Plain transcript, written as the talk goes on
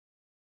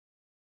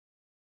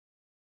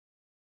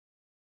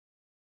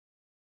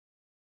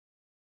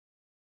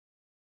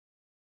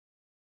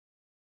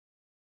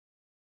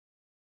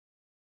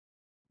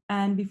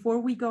And before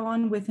we go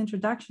on with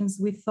introductions,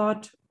 we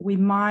thought we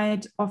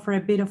might offer a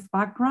bit of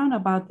background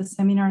about the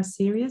seminar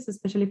series,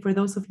 especially for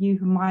those of you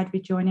who might be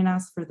joining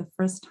us for the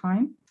first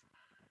time.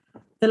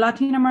 The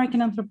Latin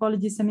American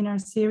Anthropology Seminar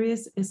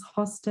Series is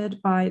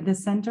hosted by the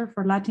Center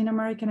for Latin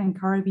American and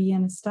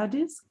Caribbean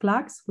Studies,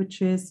 CLACS,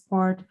 which is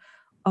part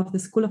of the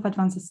School of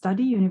Advanced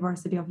Study,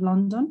 University of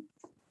London.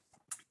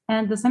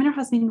 And the seminar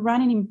has been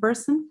running in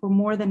person for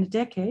more than a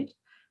decade,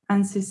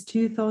 and since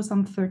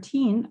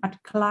 2013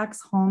 at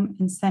CLAC's home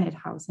in Senate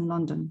House in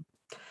London.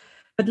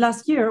 But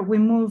last year, we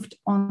moved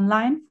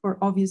online for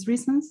obvious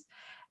reasons,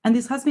 and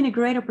this has been a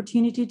great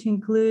opportunity to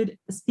include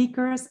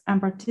speakers and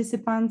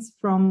participants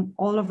from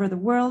all over the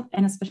world,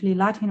 and especially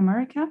Latin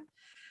America,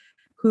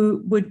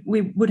 who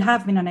would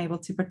have been unable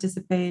to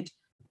participate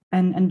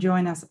and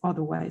join us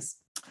otherwise.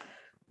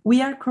 We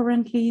are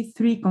currently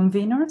 3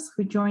 conveners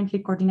who jointly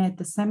coordinate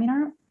the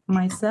seminar.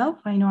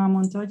 Myself, Ainhoa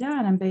Montoya,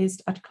 and I'm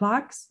based at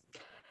CLACS.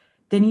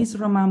 Denise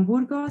Roman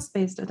Burgos,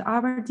 based at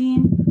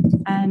Aberdeen,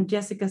 and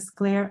Jessica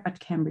Sclair at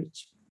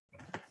Cambridge.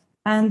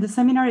 And the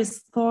seminar is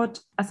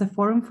thought as a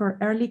forum for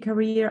early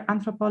career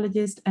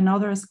anthropologists and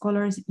other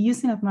scholars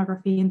using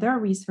ethnography in their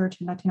research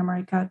in Latin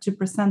America to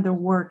present their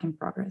work in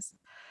progress.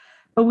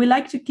 But we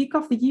like to kick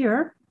off the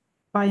year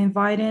by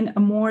inviting a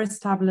more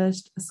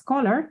established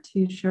scholar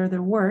to share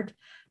their work,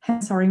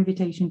 hence our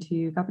invitation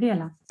to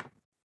Gabriela.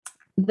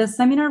 The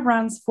seminar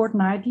runs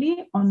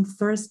fortnightly on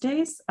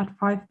Thursdays at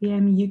 5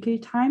 p.m.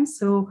 UK time.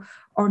 So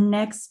our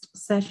next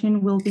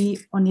session will be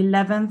on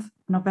 11th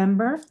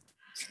November.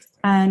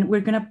 And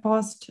we're going to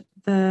post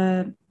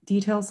the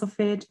details of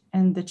it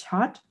in the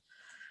chat.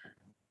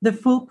 The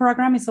full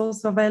program is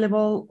also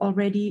available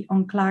already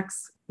on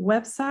CLAC's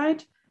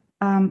website.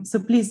 So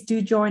please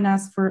do join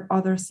us for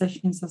other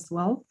sessions as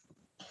well.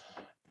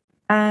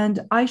 And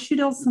I should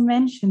also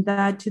mention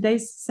that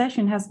today's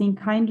session has been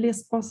kindly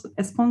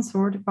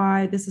sponsored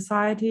by the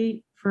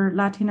Society for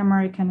Latin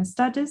American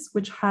Studies,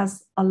 which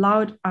has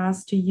allowed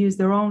us to use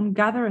their own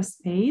gather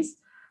space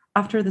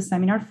after the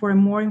seminar for a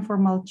more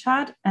informal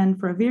chat and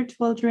for a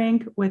virtual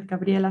drink with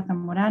Gabriela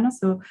Zamorano.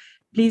 So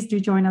please do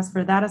join us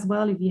for that as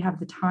well if you have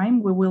the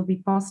time. We will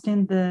be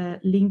posting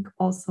the link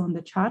also in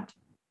the chat.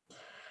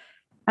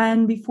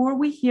 And before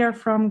we hear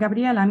from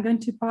Gabriela, I'm going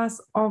to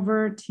pass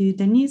over to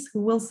Denise,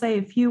 who will say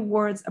a few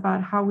words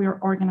about how we are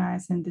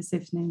organizing this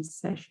evening's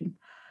session.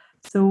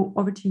 So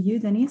over to you,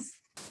 Denise.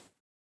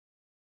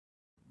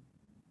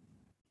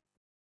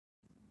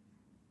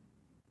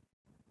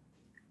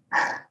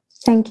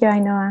 Thank you,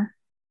 Ainhoa.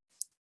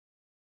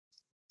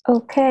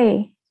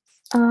 Okay.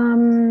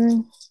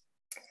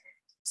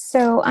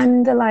 So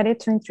I'm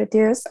delighted to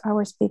introduce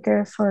our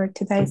speaker for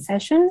today's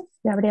session,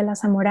 Gabriela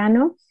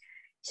Zamorano.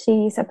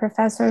 She is a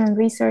professor and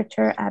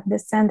researcher at the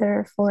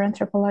Center for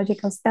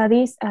Anthropological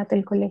Studies at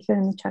el Colegio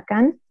de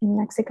Michoacán in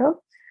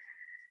Mexico.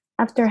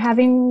 After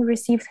having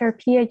received her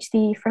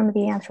PhD from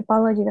the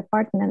Anthropology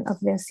Department of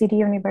the City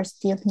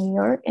University of New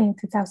York in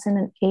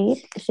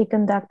 2008, she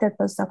conducted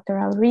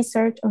postdoctoral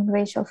research on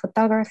racial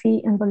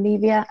photography in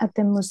Bolivia at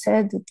the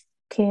Musée du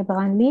Quai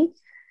Branly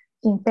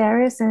in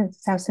Paris in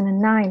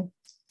 2009.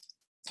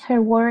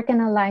 Her work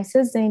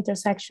analyzes the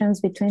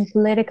intersections between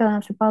political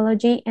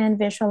anthropology and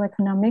visual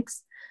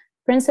economics,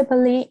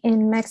 principally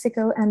in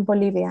Mexico and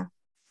Bolivia.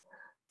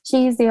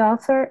 She is the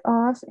author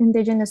of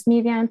Indigenous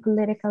Media and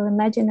Political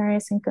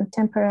Imaginaries in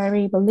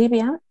Contemporary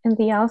Bolivia and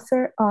the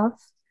author of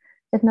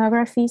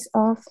Ethnographies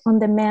of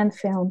On-Demand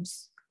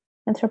Films,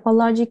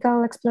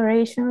 Anthropological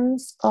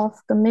Explorations of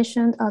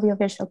Commissioned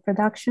Audiovisual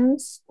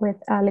Productions with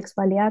Alex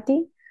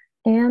Valiati,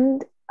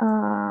 and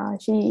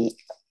she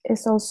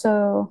is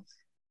also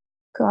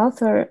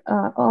co-author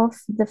of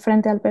The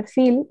Frente al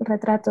Perfil,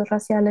 Retratos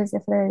Raciales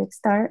de Frederick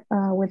Starr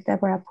with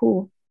Deborah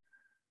Poole,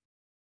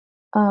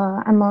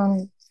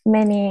 among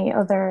many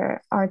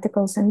other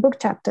articles and book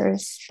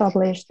chapters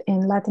published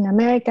in Latin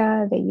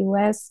America, the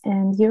US,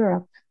 and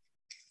Europe.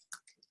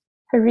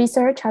 Her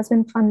research has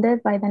been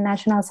funded by the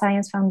National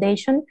Science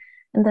Foundation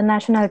and the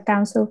National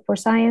Council for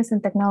Science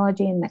and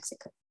Technology in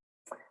Mexico.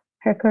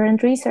 Her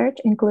current research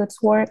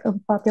includes work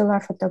on popular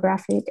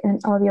photographic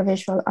and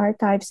audiovisual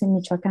archives in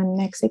Michoacán,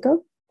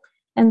 Mexico,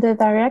 and the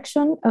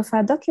direction of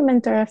a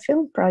documentary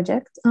film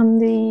project on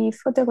the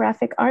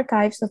photographic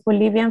archives of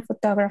Bolivian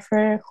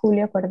photographer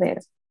Julio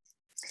Cordero.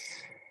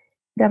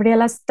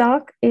 Gabriela's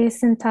talk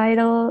is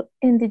entitled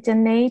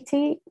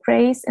Indigeneity,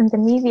 Race and the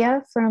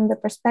Media from the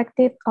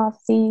Perspective of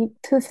the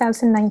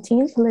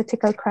 2019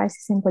 Political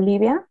Crisis in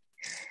Bolivia.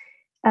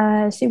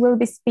 She will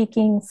be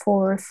speaking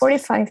for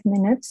 45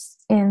 minutes,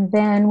 and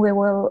then we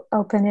will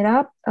open it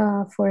up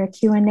for a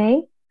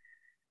Q&A.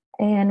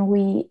 And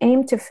we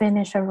aim to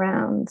finish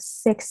around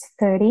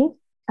 6:30.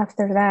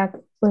 After that,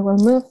 we will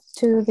move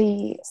to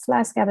the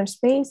 /gather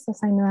space,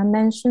 as Ainhoa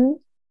mentioned.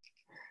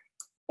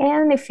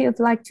 And if you'd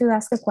like to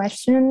ask a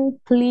question,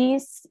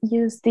 please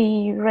use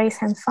the raise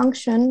hand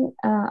function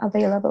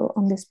available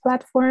on this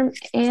platform,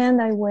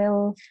 and I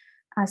will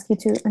ask you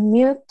to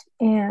unmute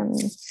and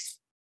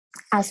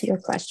ask your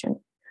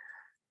question.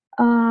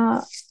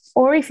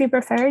 Or if you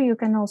prefer, you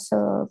can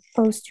also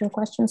post your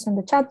questions in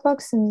the chat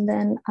box and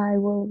then I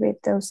will read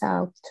those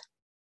out.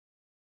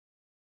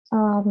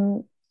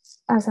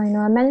 As I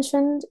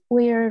mentioned,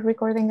 we are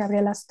recording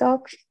Gabriela's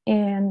talk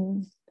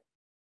and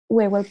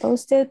we will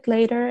post it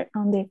later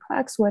on the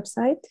CLACS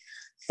website,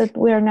 but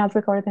we are not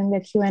recording the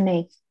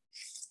Q&A.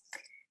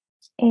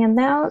 And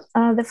now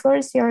the floor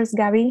is yours,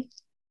 Gabby.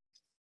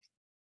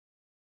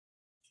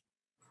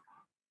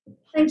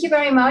 Thank you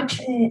very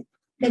much,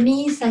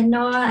 Denise,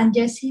 Ainhoa, and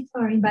Jessie,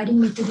 for inviting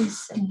me to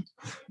this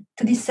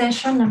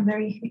session. I'm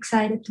very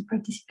excited to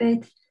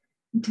participate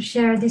and to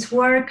share this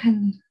work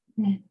and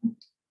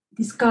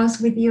discuss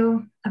with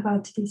you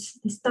about this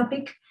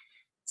topic.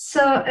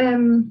 So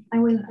I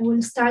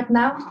will start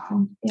now,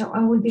 and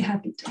I will be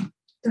happy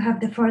to have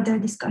the further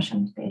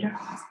discussion later.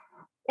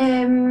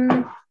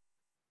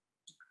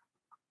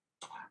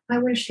 I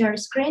will share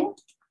screen.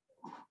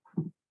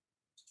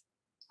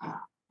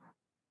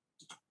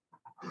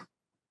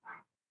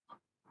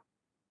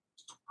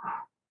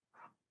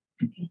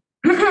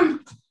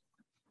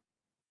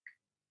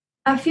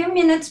 A few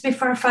minutes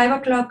before 5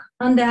 o'clock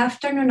on the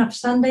afternoon of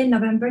Sunday,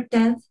 November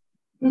 10th,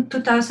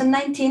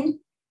 2019,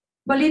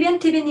 Bolivian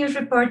TV news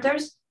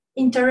reporters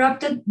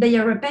interrupted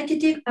their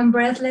repetitive and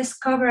breathless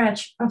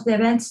coverage of the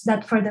events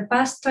that for the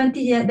past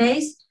 20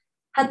 days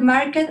had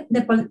marked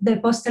the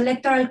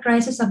post-electoral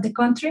crisis of the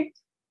country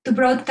to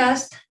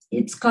broadcast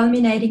its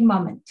culminating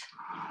moment.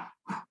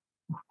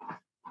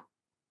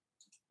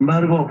 Sin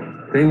embargo,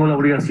 tengo la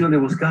obligación de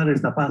buscar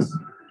esta paz.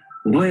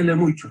 Duele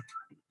mucho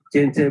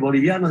que entre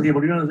bolivianos y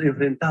bolivianos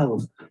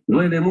enfrentados,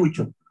 duele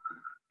mucho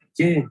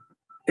que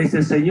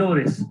estos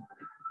señores,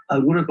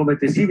 algunos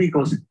comités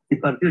cívicos y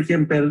partidos que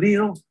han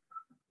perdido,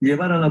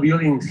 llevar a la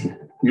violencia,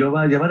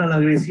 llevar a la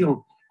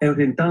agresión,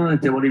 enfrentando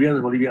entre bolivianos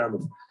y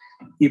bolivianos.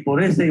 Y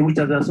por esta y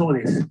muchas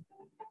razones,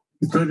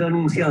 estoy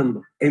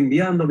denunciando,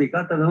 enviando mi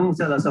carta de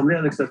denuncia a la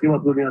Asamblea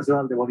Legislativa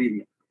Plurinacional de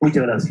Bolivia.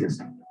 Muchas gracias.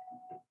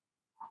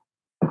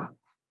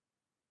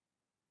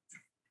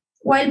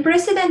 While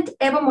President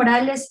Evo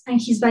Morales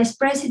and his Vice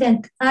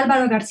President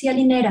Álvaro García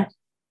Linera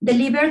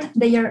delivered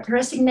their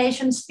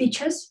resignation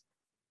speeches,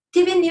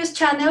 TV news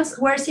channels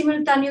were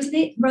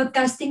simultaneously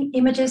broadcasting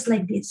images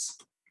like this.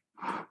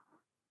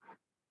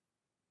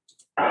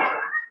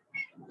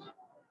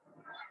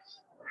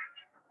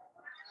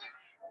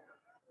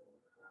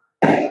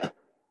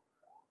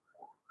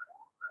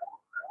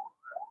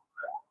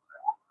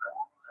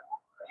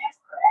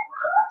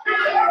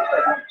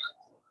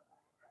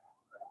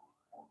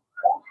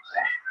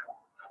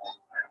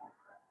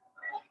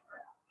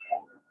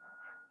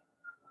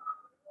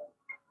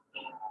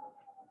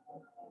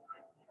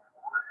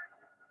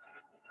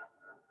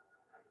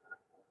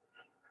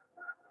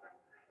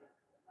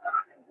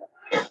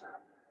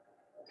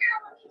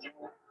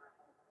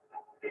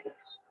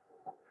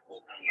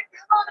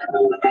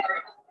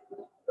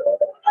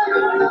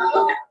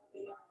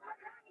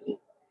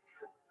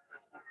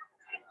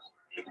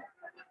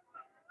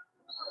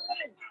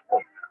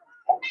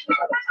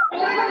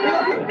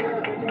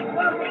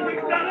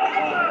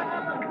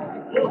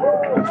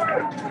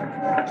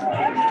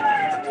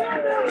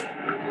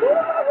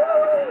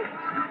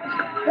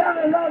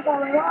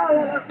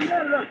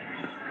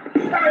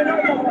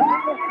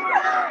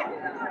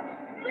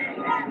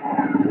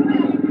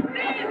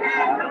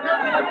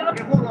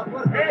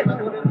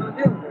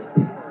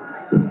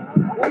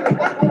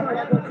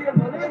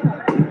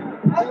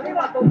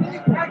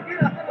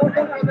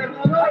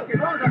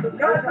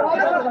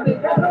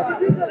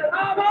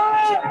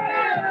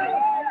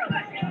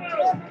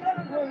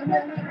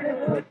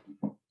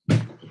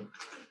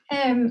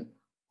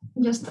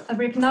 Just a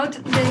brief note,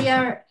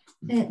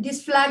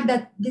 this flag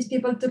that these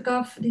people took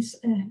off, these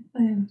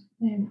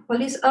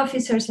police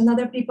officers and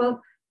other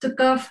people took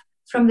off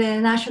from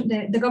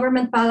the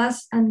government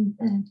palace and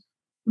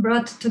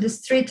brought to the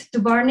street to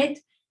burn it,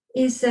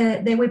 is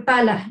the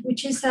huipala,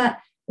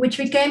 which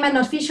became an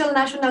official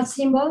national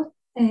symbol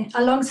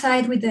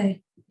alongside with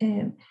the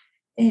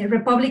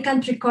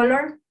Republican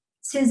tricolor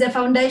since the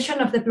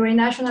foundation of the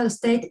plurinational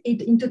state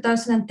in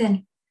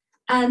 2010.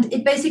 And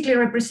it basically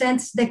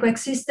represents the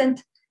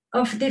coexistence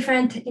of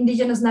different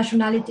indigenous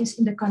nationalities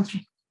in the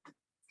country.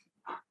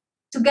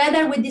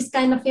 Together with this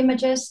kind of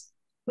images,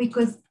 we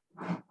could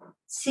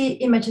see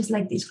images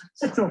like this one.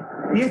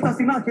 Y estas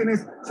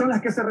imágenes son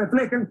las que se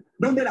reflejan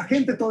donde la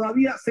gente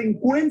todavía se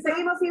encuentra.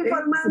 Seguimos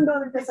informando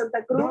desde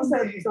Santa Cruz,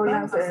 son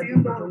las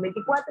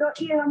 24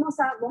 y vamos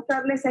a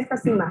mostrarles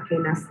estas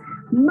imágenes.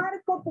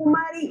 Marco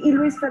Pumari y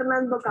Luis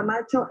Fernando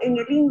Camacho en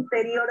el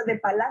interior de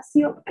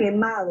Palacio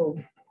quemado,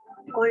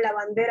 con la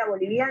bandera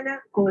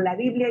boliviana, con la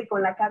Biblia y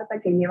con la carta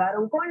que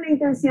llevaron con la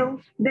intención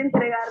de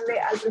entregarle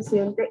al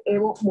presidente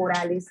Evo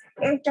Morales.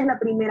 Esta es la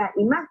primera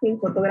imagen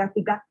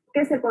fotográfica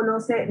que se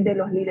conoce de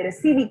los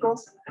líderes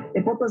cívicos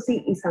de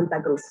Potosí y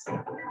Santa Cruz.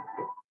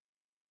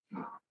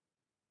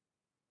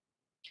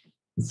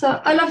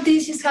 So all of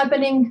this is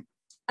happening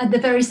at the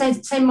very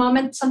same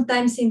moment,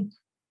 sometimes in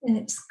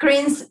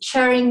screens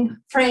sharing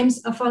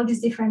frames of all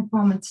these different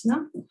moments.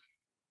 No?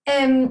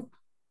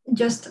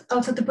 Just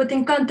also to put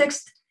in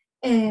context,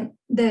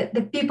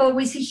 The people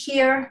we see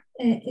here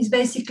is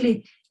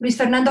basically Luis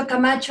Fernando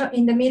Camacho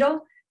in the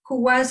middle,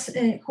 who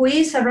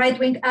is a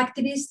right-wing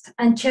activist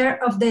and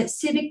chair of the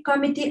Civic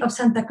Committee of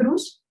Santa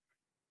Cruz.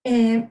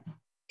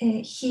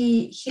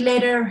 He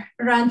later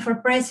ran for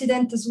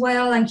president as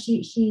well, and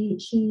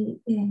he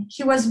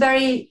was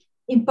very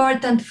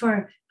important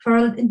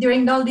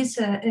during all this.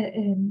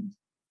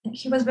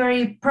 He was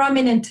very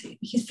prominent.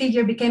 His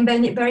figure became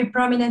very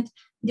prominent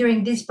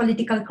during this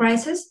political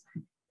crisis.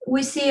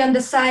 We see on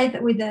the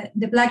side with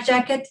the black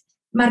jacket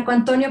Marco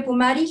Antonio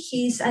Pumari.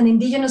 He's an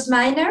indigenous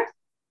miner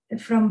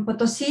from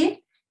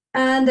Potosí,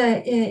 and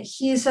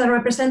he's a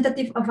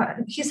representative of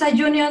he's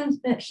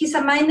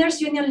a miners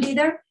union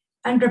leader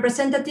and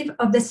representative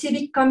of the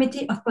Civic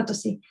Committee of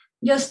Potosí.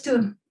 Just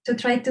to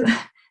try to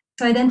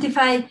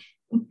identify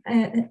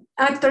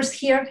actors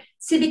here,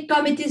 civic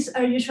committees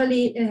are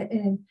usually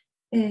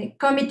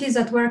committees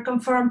that were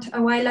confirmed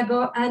a while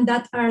ago and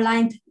that are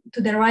aligned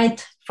to the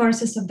right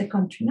forces of the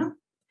country. No?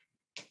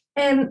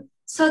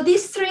 So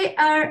these three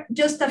are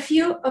just a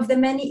few of the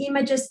many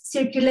images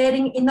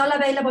circulating in all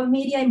available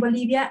media in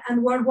Bolivia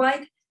and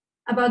worldwide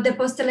about the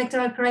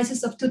post-electoral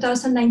crisis of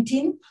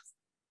 2019.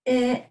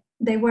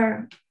 They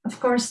were, of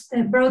course,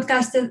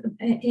 broadcasted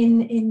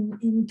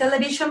in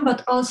television,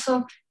 but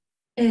also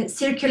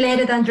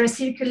circulated and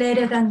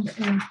recirculated and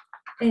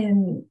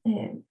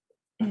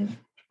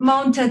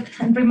mounted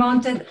and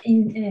remounted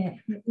in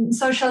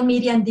social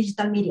media and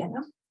digital media.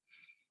 No?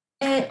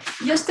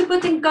 Just to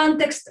put in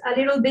context a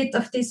little bit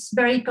of this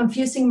very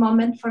confusing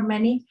moment for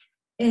many,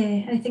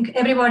 I think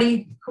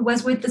everybody who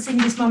was witnessing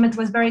this moment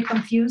was very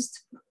confused.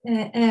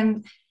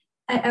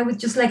 I would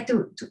just like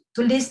to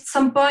list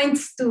some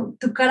points to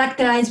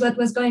characterize what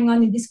was going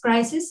on in this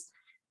crisis.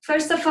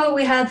 First of all,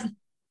 we had,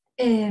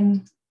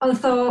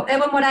 although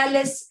Evo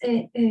Morales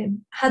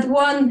had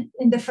won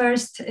in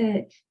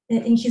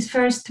his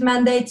first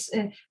mandates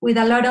with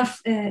a lot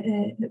of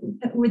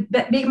with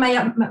big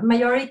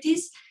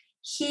majorities,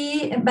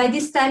 by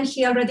this time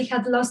he already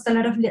had lost a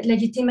lot of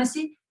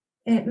legitimacy,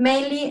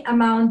 mainly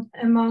among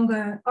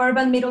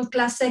urban middle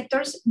class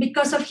sectors,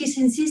 because of his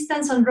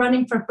insistence on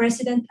running for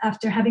president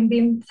after having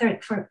been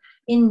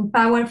in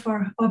power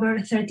for over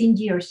 13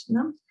 years.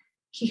 No?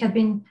 He had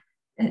been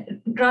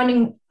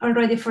running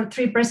already for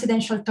 3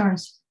 presidential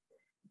terms.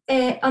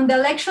 On the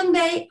election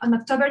day, on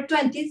October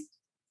 20th,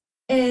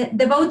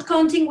 the vote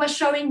counting was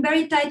showing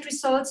very tight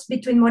results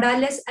between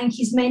Morales and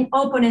his main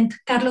opponent,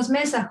 Carlos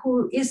Mesa,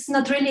 who is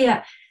not really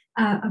a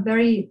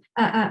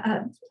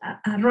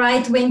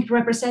right-wing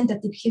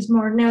representative. He's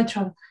more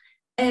neutral.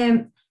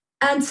 And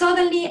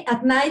suddenly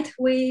at night,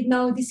 we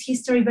know this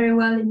history very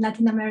well in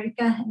Latin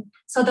America.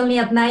 Suddenly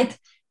at night,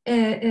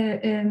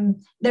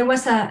 there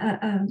was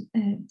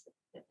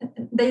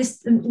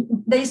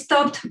they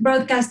stopped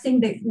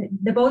broadcasting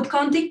the vote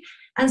counting,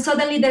 and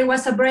suddenly there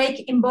was a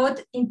break in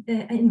both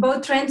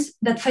trends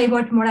that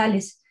favored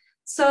Morales.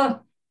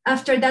 So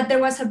after that,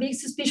 there was a big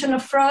suspicion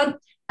of fraud,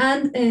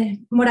 and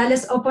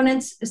Morales'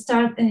 opponents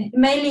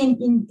mainly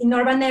in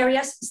urban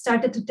areas,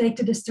 started to take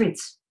to the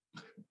streets.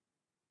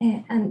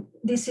 And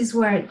this is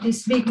where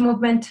this big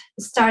movement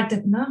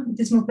started, no?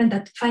 This movement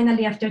that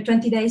finally, after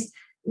 20 days,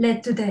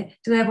 led to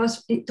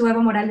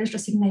Evo Morales'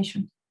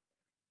 resignation.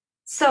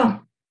 So,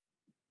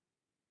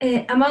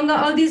 among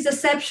all this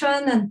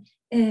deception, and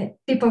a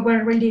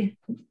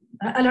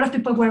lot of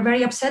people were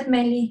very upset,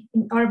 mainly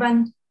in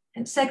urban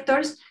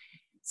sectors.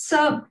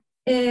 So,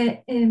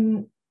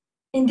 in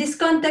this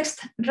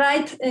context,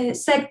 right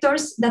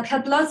sectors that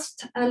had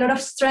lost a lot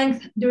of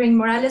strength during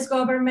Morales'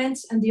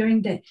 governments and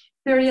during the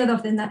period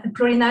of the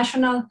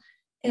plurinational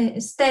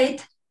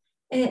state,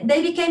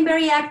 they became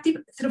very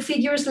active through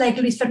figures like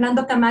Luis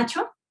Fernando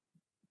Camacho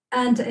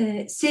and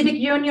civic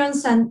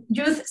unions and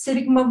youth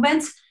civic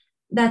movements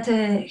that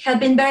had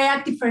been very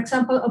active, for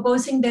example,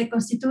 opposing the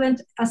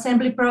Constituent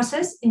Assembly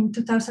process in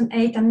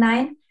 2008 and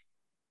 9.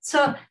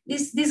 So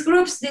these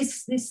groups,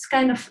 these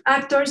kind of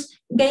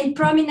actors, gained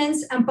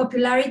prominence and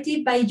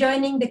popularity by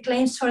joining the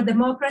claims for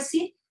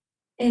democracy.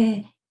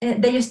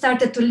 They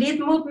started to lead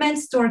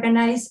movements, to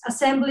organize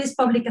assemblies,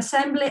 public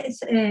assemblies.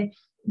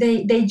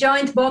 They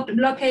joined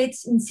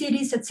blockades in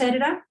cities,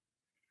 etc.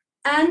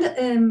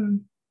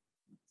 And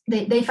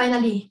they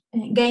finally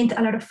gained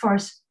a lot of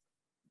force.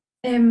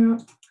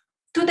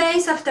 2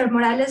 days after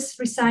Morales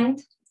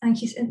resigned, and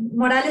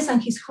Morales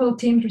and his whole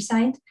team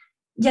resigned,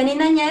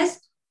 Janine Añez,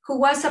 who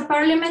was a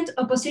parliament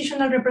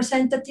oppositional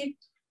representative,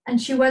 and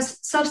she was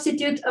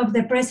substitute of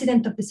the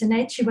president of the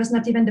Senate. She was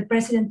not even the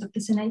president of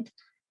the Senate,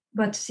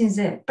 but since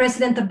the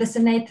president of the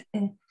Senate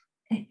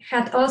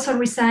had also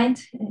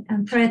resigned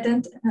and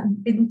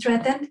been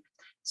threatened,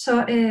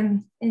 so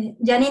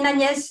Janine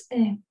Añez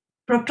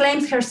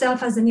proclaimed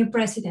herself as the new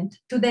president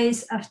 2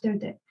 days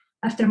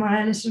after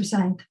Morales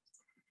resigned.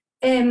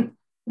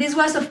 This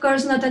was, of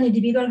course, not an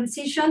individual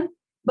decision,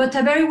 but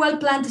a very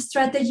well-planned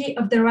strategy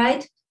of the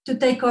right to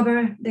take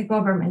over the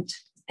government.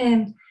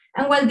 And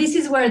well, this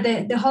is where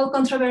the whole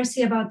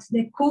controversy about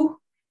the coup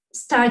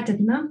started,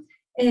 no?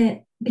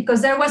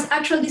 Because there was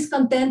actual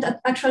discontent,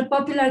 actual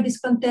popular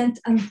discontent,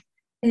 and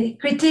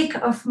critique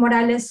of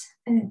Morales'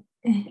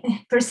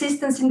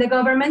 persistence in the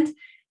government,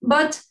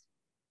 but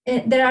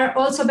there are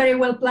also very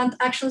well planned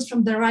actions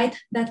from the right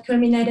that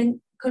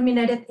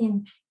culminated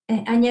in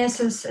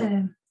Añez's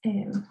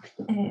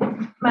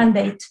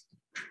mandate.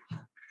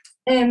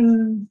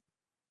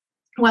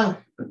 Well,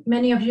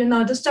 many of you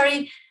know the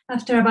story.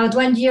 After about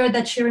 1 year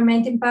that she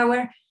remained in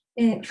power,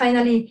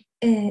 finally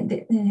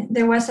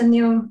there was a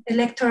new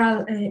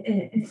electoral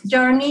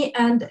journey,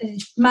 and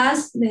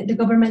MAS, the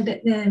government,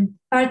 the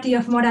party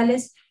of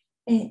Morales,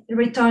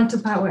 returned to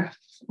power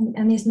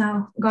and is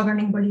now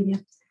governing Bolivia.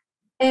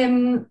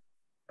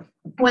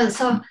 Well,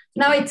 so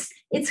now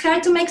it's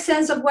hard to make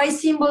sense of why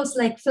symbols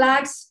like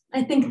flags.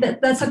 I think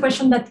that's a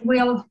question that we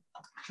all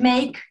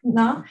make,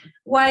 no?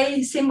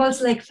 Why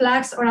symbols like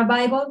flags or a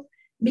Bible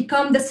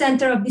become the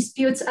center of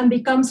disputes and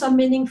become so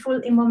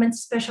meaningful in moments,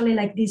 especially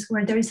like this,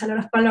 where there is a lot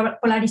of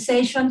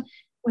polarization,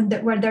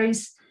 where there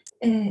is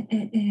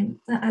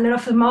a lot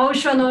of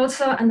emotion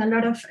also, and a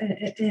lot of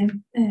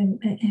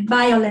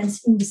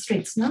violence in the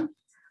streets. No,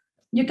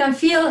 you can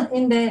feel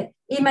in the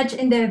image,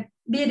 in the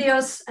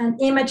videos and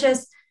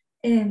images,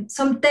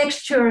 some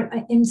texture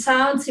in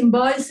sounds, in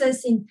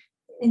voices,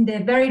 in the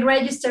very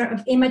register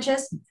of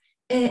images,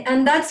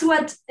 and that's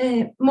what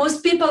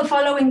most people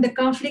following the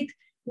conflict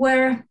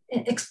were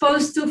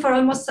exposed to for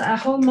almost a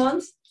whole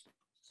month.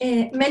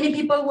 Many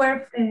people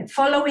were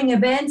following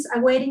events,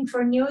 awaiting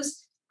for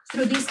news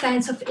through these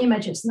kinds of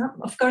images. No?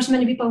 Of course,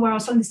 many people were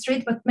also on the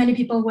street, but many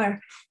people were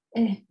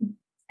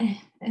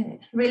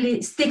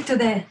really stick to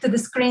the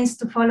screens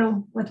to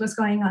follow what was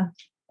going on.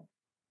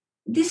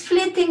 These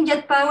fleeting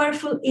yet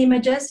powerful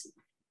images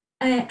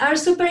are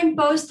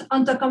superimposed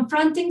onto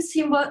confronting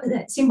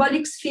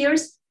symbolic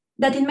spheres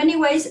that in many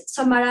ways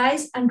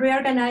summarize and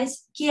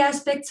reorganize key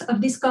aspects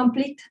of this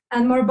conflict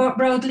and more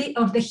broadly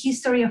of the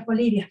history of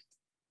Bolivia.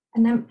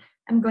 And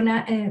I'm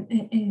gonna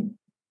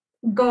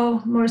go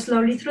more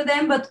slowly through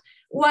them, but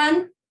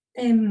one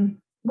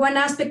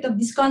aspect of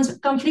this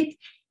conflict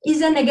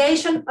is a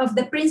negation of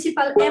the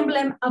principal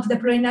emblem of the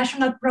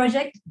plurinational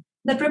project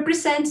that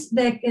represents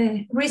the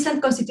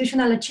recent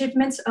constitutional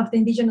achievements of the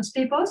indigenous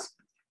peoples.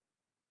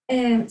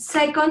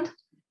 Second,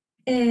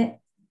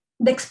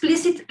 the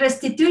explicit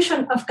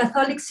restitution of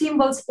Catholic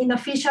symbols in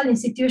official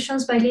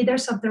institutions by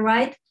leaders of the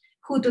right,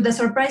 who, to the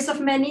surprise of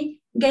many,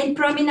 gained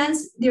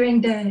prominence during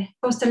the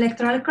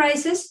post-electoral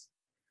crisis.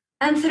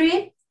 And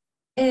three,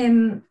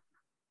 among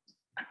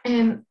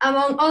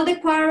all the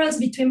quarrels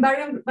between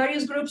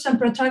various groups and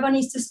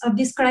protagonists of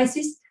this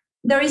crisis,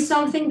 there is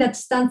something that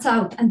stands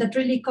out and that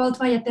really caught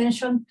my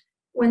attention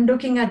when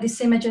looking at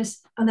these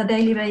images on a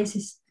daily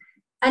basis.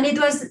 And it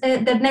was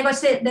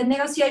the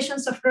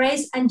negotiations of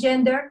race and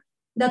gender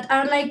that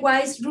are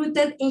likewise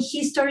rooted in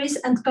histories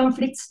and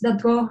conflicts that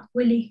go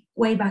really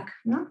way back.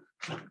 No?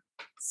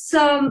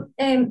 So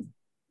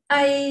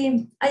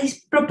I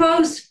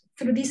propose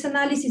through this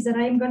analysis that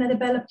I'm going to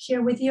develop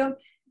here with you,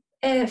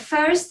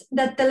 first,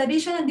 that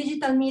television and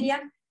digital media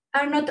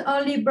are not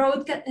only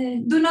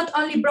do not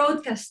only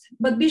broadcast,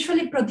 but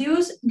visually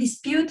produce,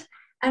 dispute,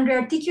 and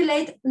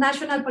rearticulate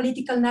national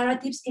political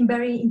narratives in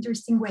very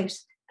interesting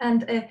ways.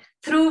 And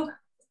through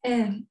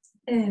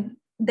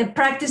the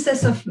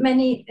practices of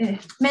many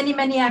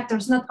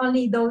actors, not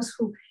only those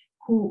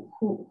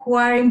who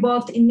are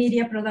involved in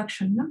media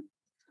production. No?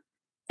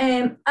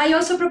 I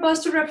also propose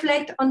to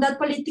reflect on that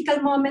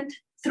political moment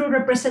through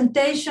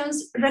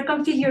representations,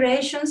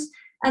 reconfigurations,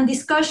 and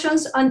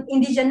discussions on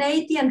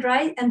indigeneity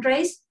and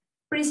race,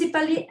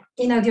 principally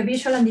in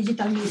audiovisual and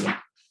digital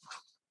media.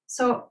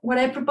 So what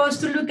I propose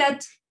to look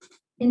at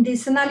in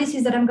this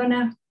analysis that I'm going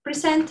to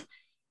present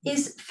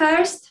is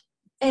first,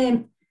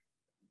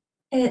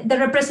 the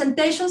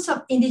representations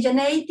of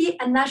indigeneity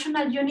and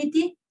national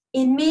unity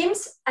in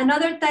memes and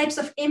other types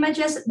of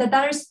images that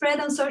are spread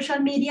on social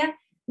media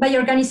by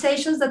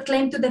organizations that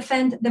claim to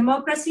defend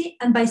democracy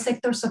and by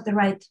sectors of the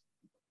right,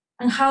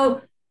 and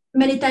how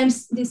many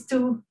times these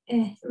two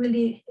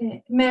really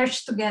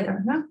merge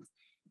together. No?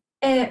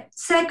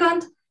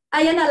 Second,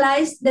 I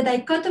analyzed the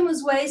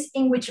dichotomous ways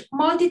in which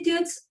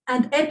multitudes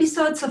and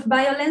episodes of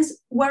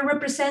violence were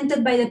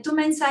represented by the two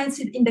main sides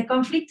in the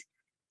conflict,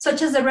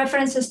 such as the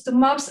references to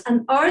mobs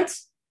and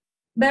hordes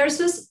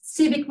versus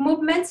civic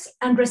movements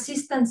and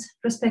resistance,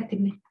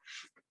 respectively.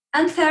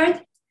 And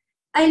third,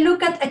 I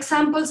look at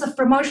examples of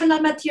promotional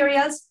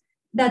materials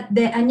that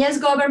the Añez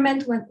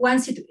government,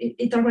 once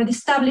it already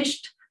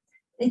established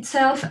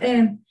itself,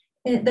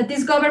 that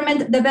this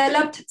government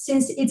developed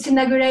since its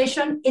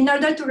inauguration in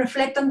order to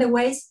reflect on the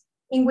ways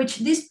in which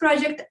this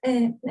project,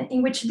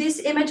 in which these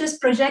images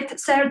project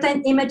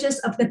certain images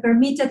of the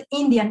permitted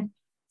Indian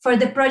for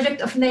the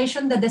project of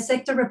nation that the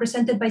sector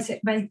represented by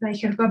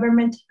her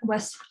government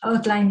was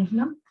outlining.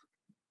 No?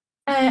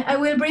 I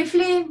will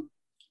briefly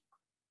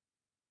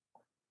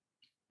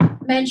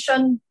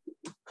mention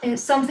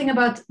something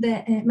about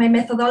my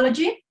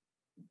methodology.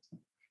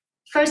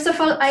 First of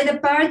all, I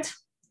depart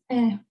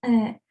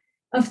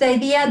of the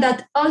idea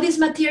that all this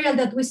material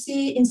that we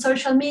see in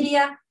social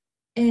media,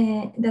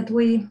 that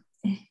we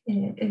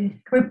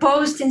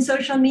repost in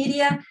social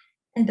media,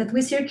 and that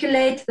we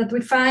circulate, that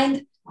we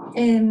find,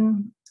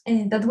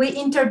 that we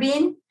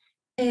intervene.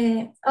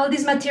 All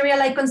this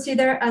material I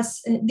consider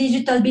as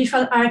digital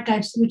visual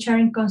archives, which are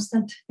in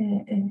constant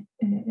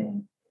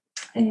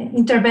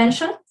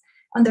intervention,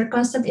 under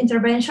constant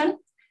intervention.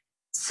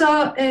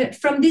 So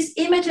from these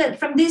images,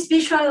 from these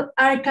visual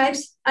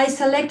archives, I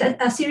select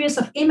a series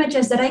of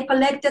images that I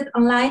collected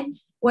online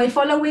while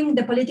following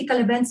the political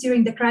events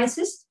during the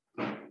crisis.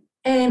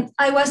 And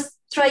I was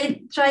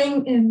trying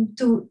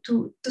to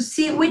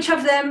see which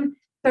of them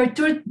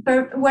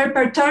were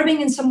perturbing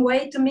in some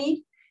way to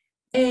me,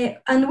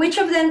 and which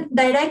of them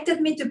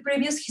directed me to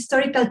previous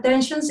historical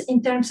tensions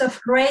in terms of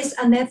race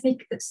and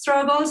ethnic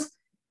struggles,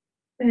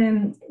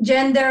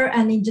 gender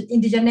and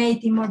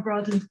indigeneity more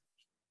broadly.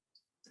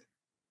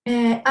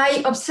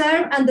 I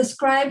observe and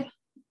describe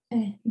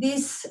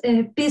these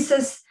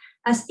pieces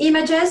as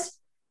images,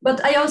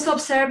 but I also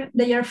observe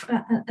they are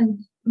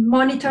and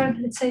monitor,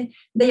 let's say,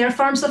 they are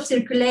forms of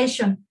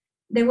circulation,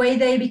 the way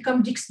they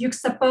become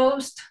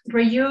juxtaposed,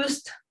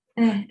 reused,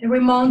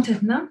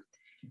 remounted. No?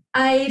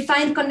 I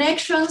find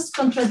connections,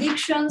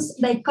 contradictions,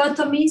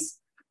 dichotomies,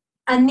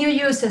 and new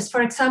uses.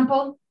 For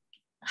example,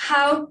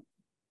 how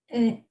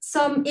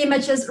some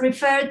images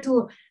refer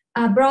to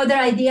a broader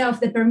idea of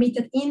the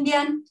permitted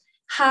Indian,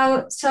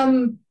 how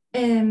some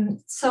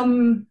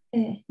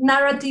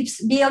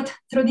narratives built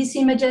through these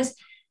images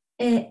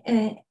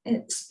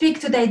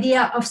speak to the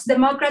idea of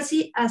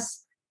democracy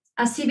as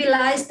a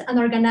civilized and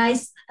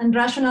organized and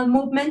rational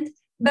movement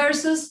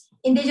versus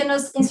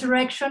indigenous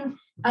insurrection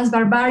as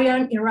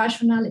barbarian,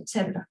 irrational,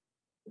 etc.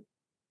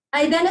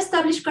 I then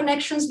establish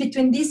connections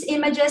between these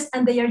images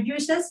and their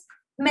uses,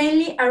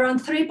 mainly around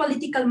three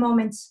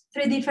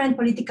different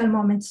political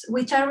moments,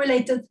 which are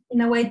related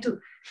in a way to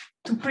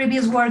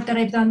previous work that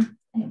I've done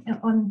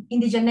on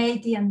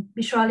indigeneity and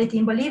visuality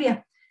in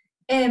Bolivia.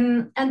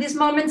 And these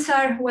moments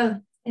are,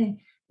 well,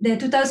 the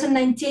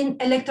 2019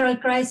 electoral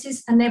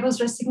crisis and Evo's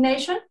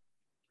resignation,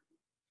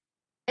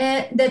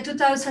 the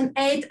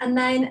 2008 and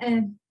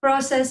 9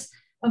 process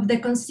of the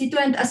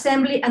Constituent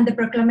Assembly and the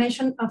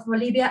proclamation of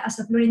Bolivia as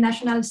a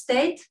plurinational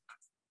state.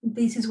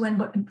 This is when,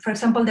 for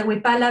example, the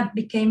huipala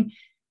became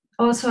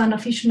also an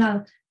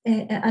official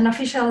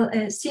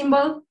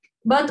symbol,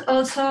 but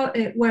also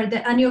where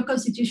the annual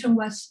constitution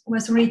was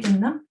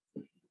written. No?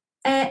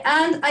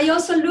 And I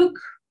also look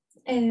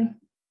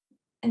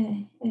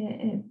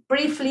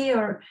briefly,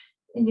 or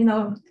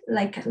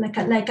like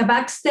a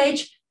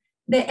backstage,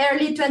 the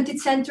early 20th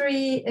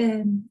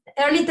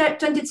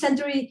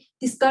century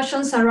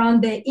discussions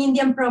around the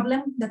Indian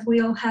problem that we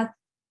all had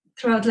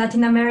throughout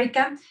Latin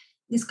America,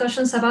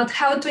 discussions about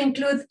how to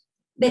include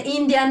the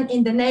Indian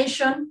in the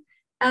nation,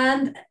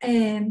 and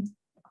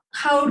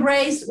how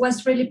race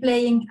was really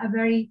playing a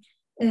very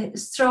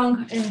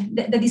strong,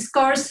 the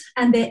discourse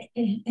and the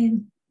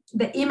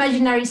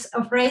imaginaries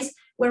of race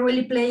were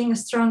really playing a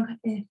strong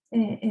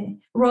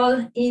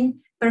role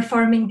in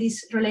performing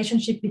this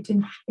relationship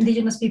between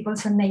indigenous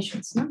peoples and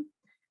nations. No?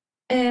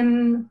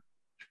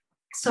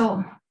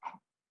 So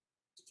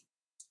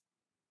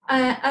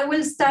I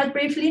will start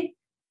briefly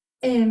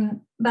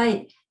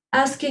by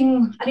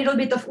asking a little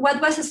bit of what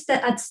was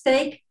at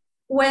stake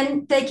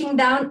when taking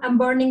down and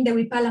burning the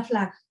huipala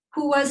flag.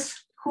 Who was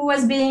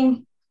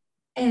being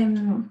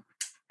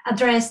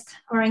addressed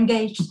or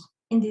engaged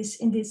in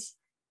this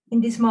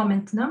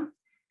moment? No.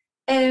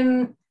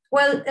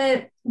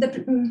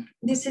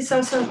 This is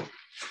also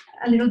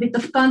a little bit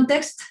of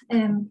context.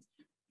 The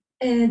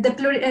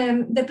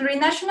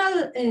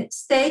plurinational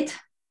state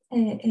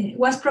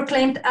was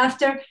proclaimed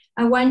after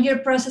a one-year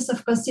process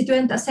of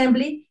Constituent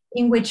Assembly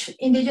in which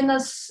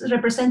indigenous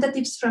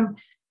representatives from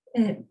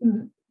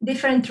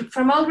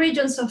all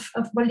regions of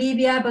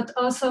Bolivia, but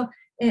also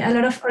a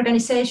lot of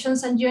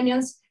organizations and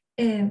unions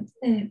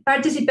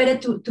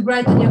participated to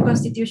write a new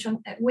constitution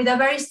with a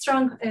very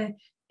strong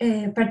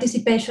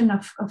participation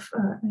of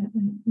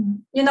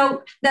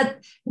that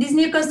this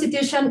new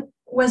constitution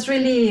was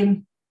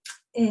really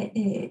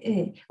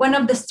one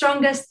of the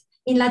strongest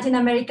in Latin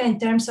America in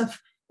terms of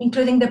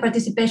including the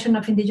participation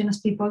of indigenous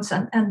peoples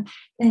and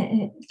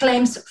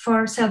claims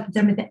for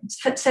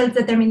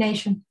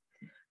self-determination.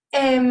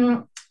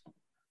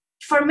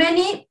 For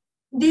many,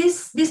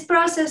 this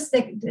process,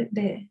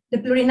 the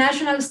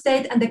plurinational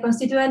state and the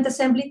Constituent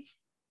Assembly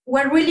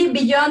were really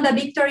beyond the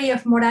victory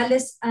of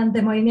Morales and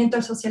the Movimiento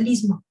al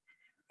Socialismo.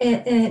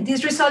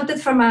 This resulted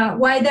from a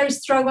wider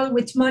struggle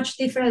with much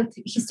different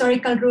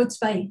historical roots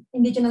by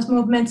indigenous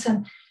movements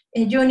and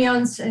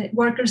unions,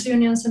 workers'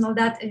 unions and all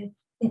that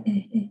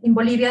in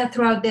Bolivia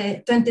throughout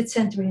the 20th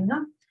century.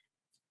 No?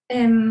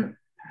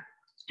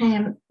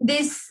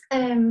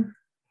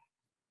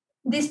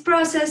 This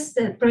process,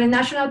 the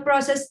plurinational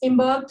process,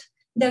 involved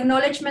the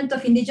acknowledgement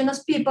of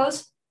indigenous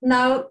peoples,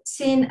 now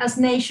seen as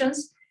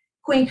nations,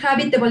 who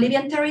inhabit the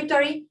Bolivian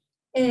territory,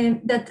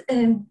 that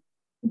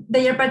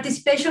their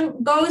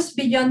participation goes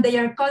beyond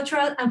their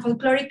cultural and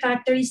folkloric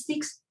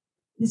characteristics.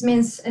 This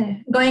means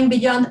going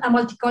beyond a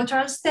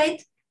multicultural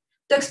state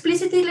to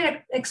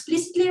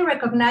explicitly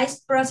recognize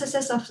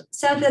processes of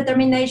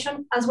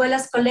self-determination as well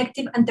as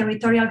collective and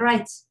territorial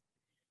rights.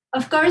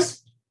 Of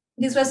course,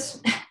 this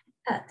was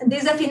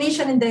this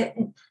definition in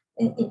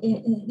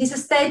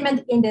this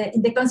statement in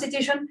the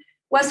Constitution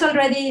was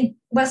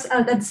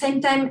at the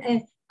same time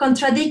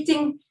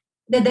contradicting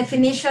the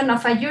definition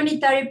of a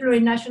unitary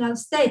plurinational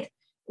state,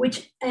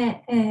 which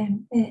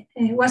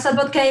was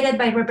advocated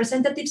by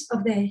representatives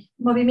of the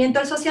Movimiento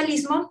al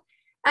Socialismo,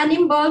 and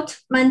involved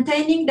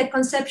maintaining the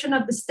conception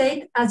of the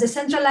state as a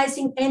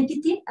centralizing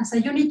entity, as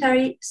a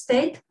unitary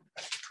state,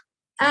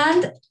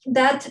 and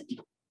that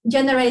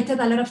generated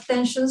a lot of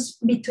tensions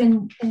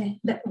between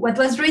what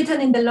was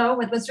written in the law,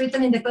 what was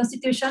written in the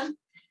Constitution,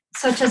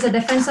 such as the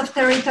defense of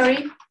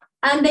territory,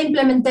 and the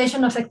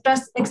implementation of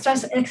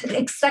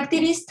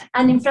extractivist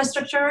and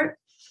infrastructure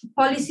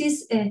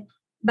policies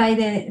by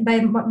the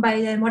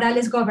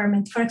Morales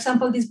government. For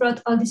example, this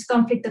brought all this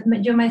conflict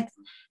that you might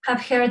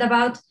have heard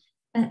about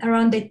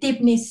around the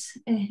Tipnis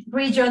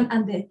region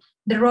and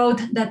the road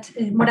that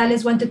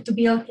Morales wanted to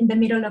build in the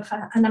middle of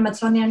an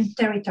Amazonian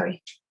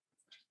territory.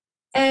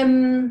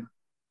 At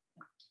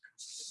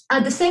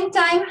the same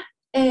time,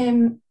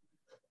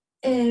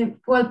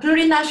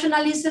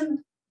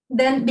 plurinationalism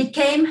then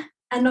became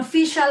an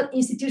official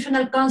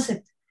institutional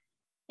concept.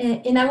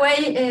 In a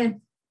way,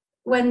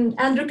 when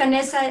Andrew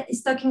Canessa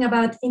is talking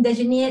about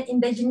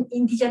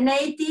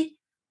indigeneity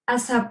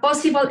as a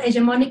possible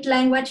hegemonic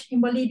language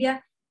in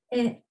Bolivia,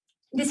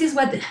 this is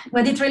what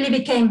it really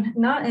became,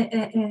 no?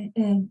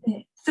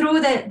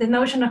 Through the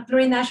notion of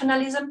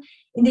plurinationalism,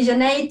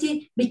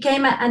 indigeneity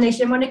became an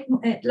hegemonic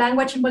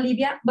language in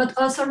Bolivia, but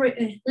also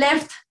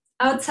left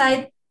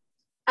outside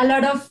a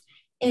lot of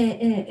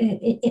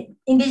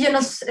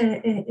indigenous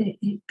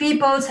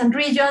peoples and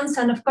regions,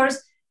 and of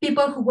course,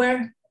 people who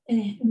were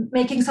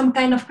making some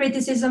kind of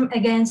criticism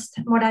against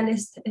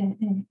Morales'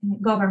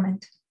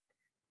 government.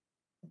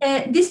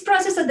 This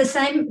process at the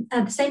same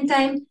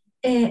time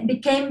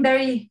became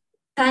very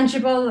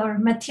tangible or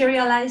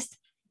materialized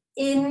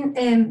in,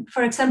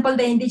 for example,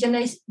 the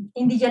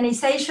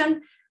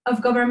indigenization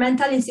of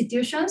governmental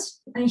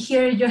institutions. And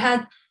here you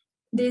had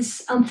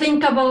these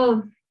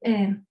unthinkable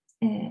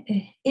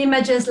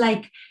images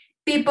like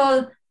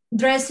people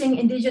dressing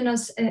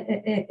indigenous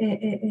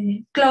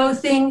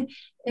clothing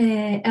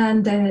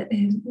and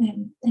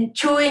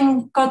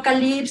chewing coca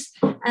leaves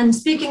and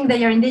speaking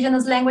their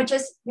indigenous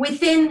languages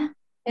within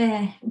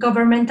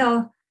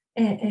governmental,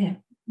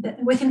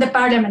 within the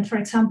parliament, for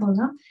example.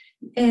 No?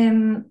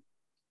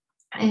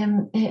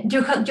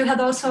 You had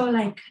also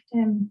like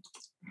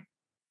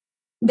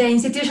the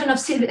institution of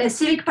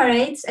civic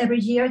parades every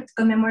year to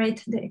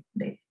commemorate the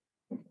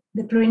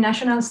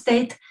plurinational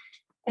state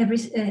every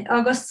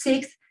August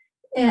 6th.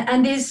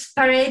 And these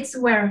parades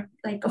were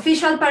like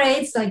official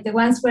parades, like the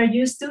ones we're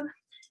used to,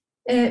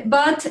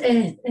 but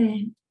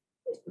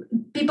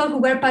people who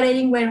were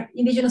parading were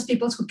indigenous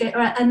peoples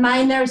and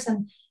miners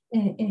and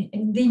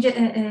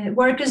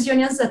workers'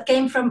 unions that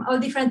came from all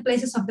different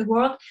places of the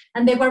world,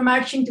 and they were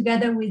marching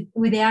together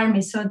with the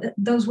army. So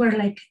those were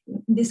like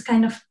this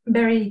kind of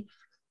very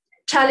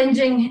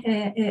challenging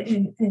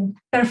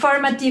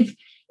performative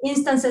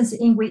instances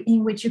in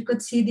which you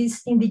could see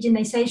this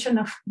indigenization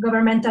of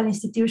governmental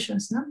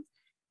institutions. No?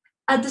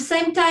 At the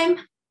same time,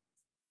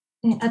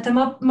 at a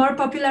more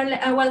popular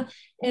level,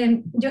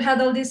 you had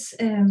all these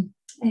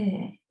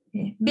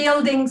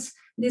buildings,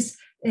 this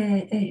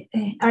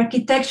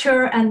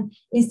architecture and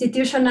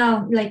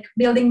institutional, like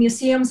building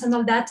museums and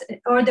all that,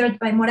 ordered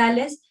by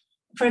Morales.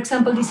 For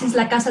example, this is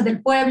La Casa del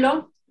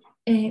Pueblo,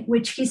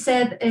 which he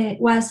said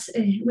was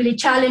really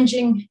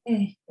challenging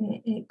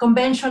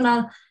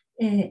conventional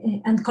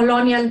and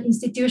colonial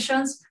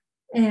institutions,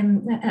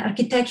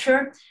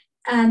 architecture.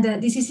 And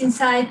this is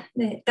inside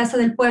the Casa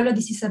del Pueblo.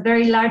 This is a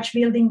very large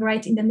building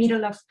right in the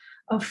middle of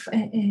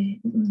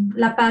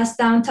La Paz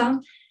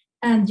downtown.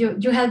 And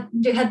you had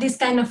this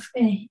kind of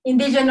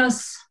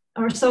indigenous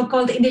or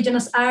so-called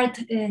indigenous art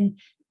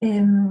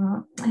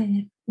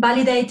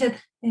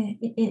validated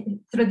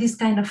through this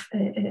kind of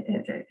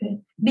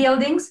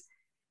buildings.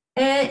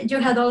 You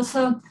had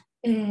also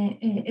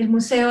El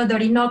Museo de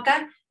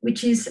Orinoca,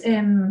 which is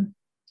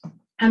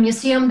a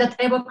museum that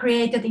Evo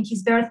created in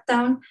his birth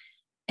town,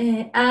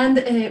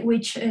 and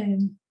which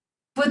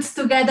puts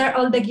together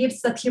all the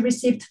gifts that he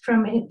received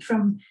from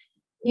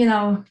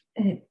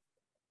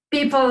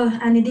people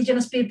and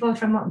indigenous people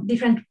from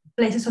different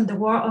places of the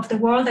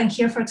world. And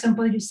here, for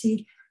example, you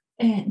see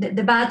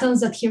the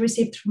batons that he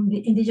received from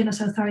the indigenous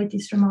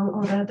authorities from all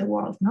over the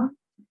world. No?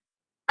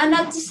 And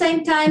at the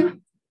same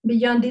time,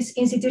 beyond this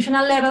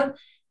institutional level,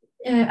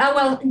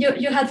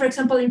 you had, for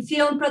example, in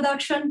film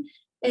production,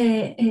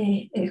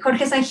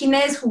 Jorge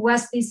Sanginés, who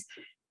was this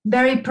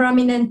very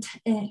prominent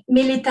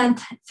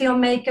militant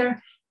filmmaker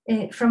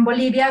from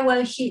Bolivia.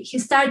 Well, he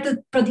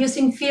started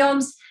producing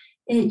films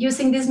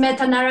using these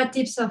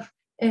meta-narratives of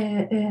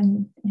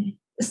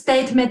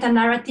state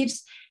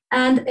meta-narratives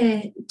and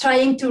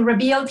trying to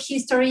rebuild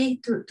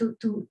history, to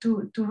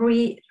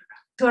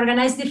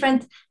organize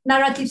different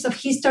narratives of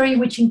history,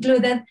 which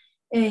included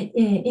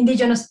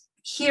indigenous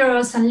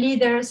heroes and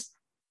leaders.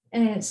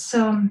 And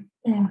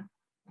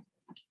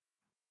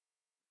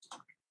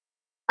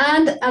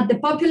at the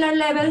popular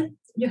level,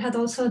 you had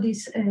also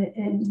this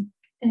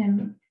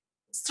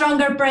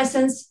stronger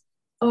presence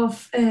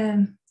of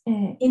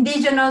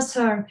indigenous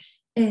or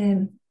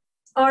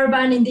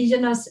urban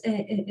indigenous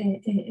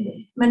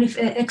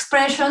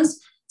expressions,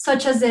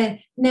 such as the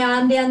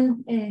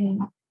Neo-Andean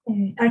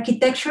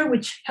architecture,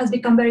 which has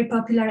become very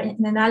popular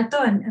in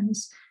Alto and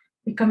is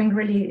becoming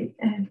really,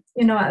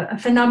 a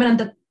phenomenon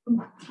that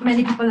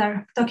many people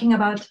are talking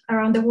about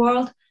around the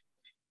world.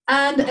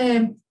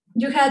 And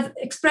you had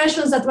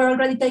expressions that were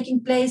already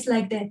taking place,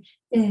 like the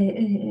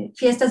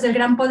Fiestas del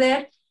Gran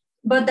Poder,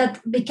 but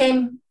that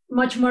became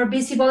much more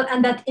visible,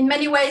 and that in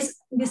many ways,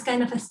 these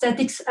kind of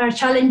aesthetics are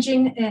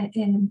challenging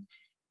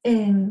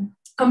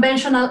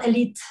conventional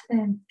elite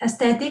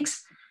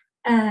aesthetics.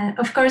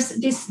 Of course,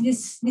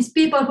 these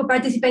people who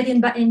participate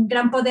in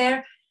Gran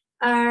Poder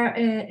are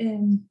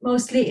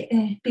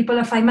mostly people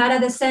of Aymara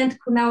descent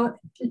who now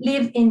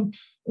live in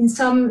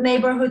some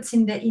neighborhoods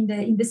in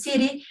the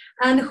city,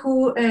 and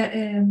who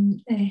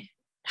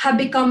have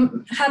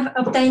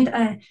obtained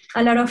a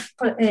lot of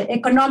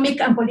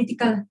economic and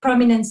political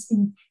prominence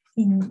in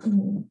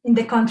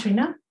the country.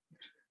 No?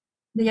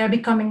 They are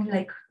becoming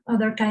like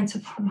other kinds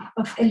of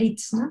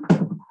elites. No?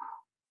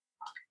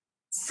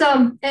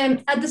 So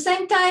at the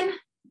same time,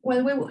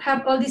 when we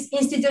have all this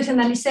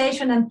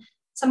institutionalization and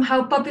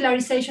somehow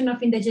popularization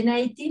of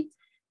indigeneity,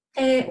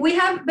 we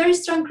have very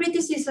strong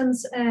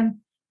criticisms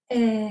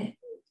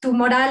to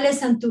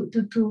Morales and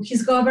to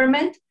his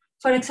government.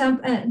 For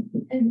example,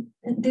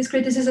 these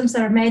criticisms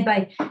are made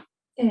by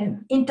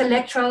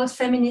intellectuals,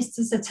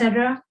 feminists,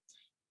 etc.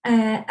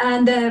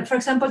 For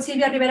example,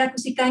 Silvia Rivera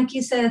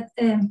Cusicanqui said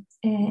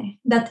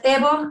that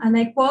Evo, and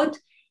I quote,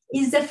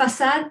 is the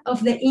facade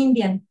of the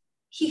Indian.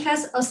 He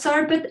has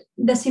usurped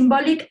the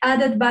symbolic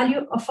added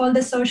value of all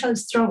the social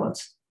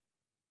struggles.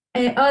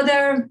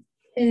 Other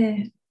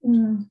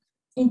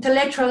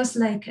intellectuals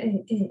like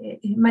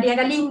Maria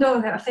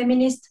Galindo, a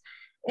feminist,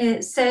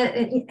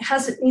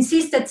 has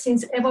insisted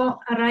since Evo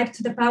arrived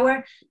to the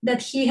power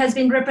that he has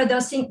been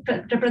reproducing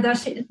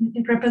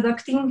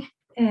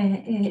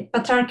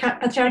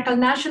patriarchal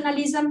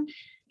nationalism,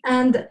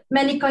 and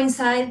many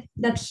coincide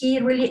that he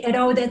really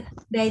eroded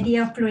the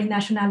idea of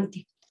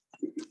plurinationality.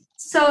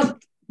 So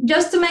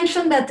just to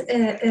mention that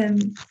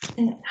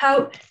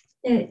how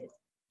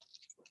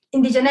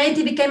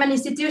indigeneity became an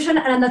institution,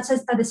 and at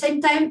the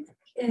same time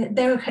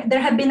there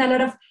have been a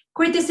lot of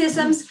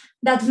criticisms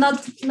that do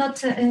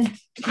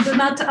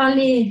not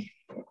only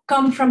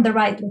come from the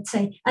right, let's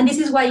say, and this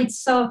is why it's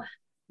so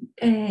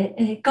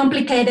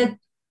complicated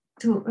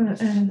to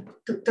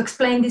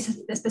explain this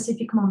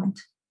specific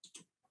moment.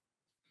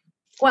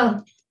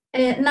 Well,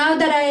 now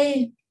that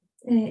I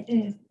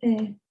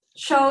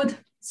showed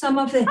some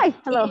of the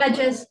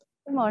images.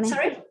 Good morning.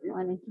 Sorry? Good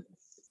morning.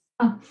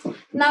 Oh,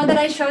 now that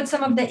I showed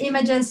some of the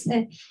images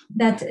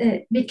that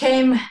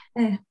became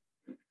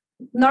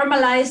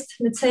normalized,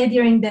 let's say,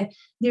 during the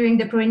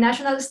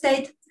plurinational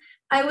state,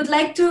 I would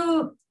like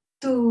to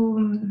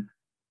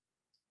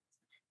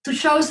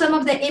show some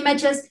of the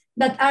images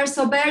that are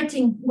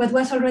subverting what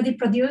was already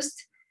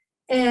produced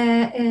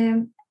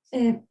during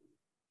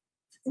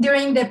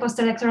the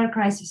post-electoral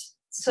crisis.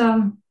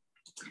 So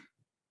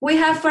we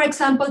have, for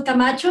example,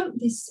 Camacho,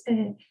 this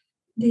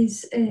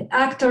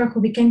actor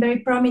who became very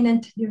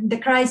prominent during the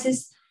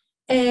crisis.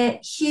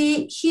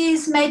 He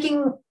is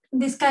making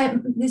this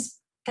kind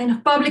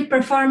of public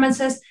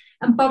performances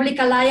and public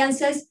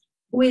alliances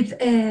with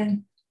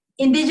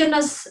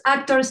indigenous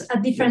actors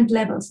at different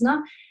levels.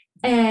 No,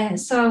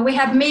 so we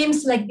have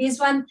memes like this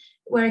one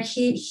where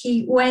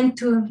he went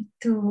to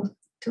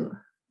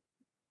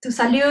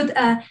salute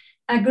a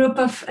group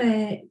of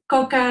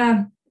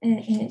coca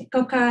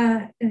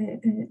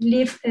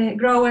leaf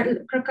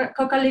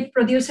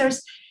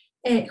producers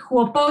who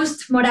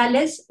opposed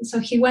Morales. So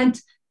he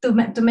went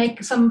to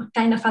make some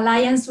kind of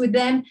alliance with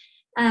them.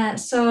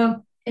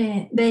 So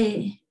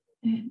they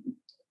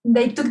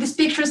took these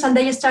pictures and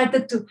they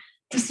started to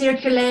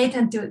circulate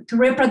and to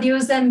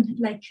reproduce them,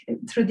 like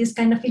through this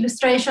kind of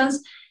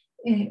illustrations,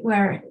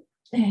 where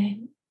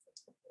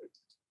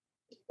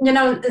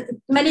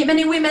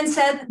many women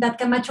said that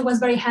Camacho was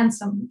very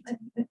handsome.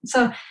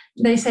 So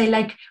they say,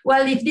 like,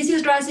 well, if this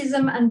is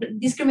racism and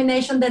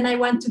discrimination, then I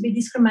want to be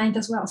discriminated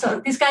as well. So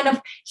this kind of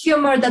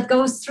humor that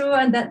goes through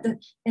and that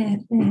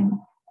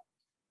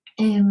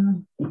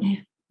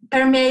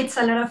permeates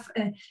a lot of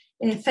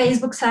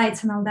Facebook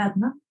sites and all that.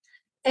 No?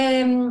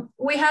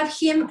 We have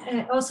him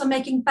also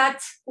making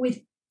pacts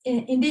with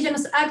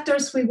indigenous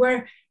actors who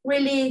were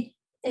really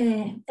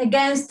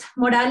against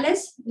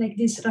Morales, like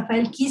this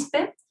Rafael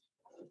Quispe.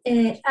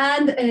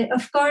 And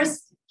of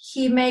course,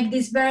 he made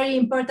this very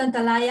important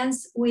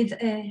alliance with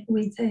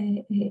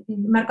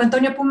Marco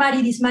Antonio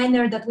Pumari, this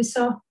miner that we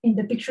saw in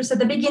the pictures at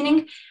the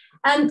beginning,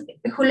 and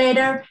who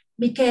later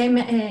became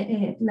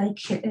the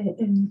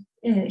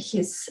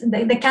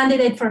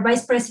candidate for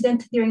vice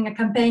president during a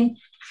campaign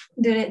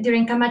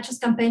during Camacho's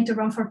campaign to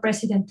run for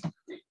president.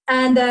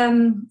 And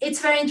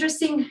it's very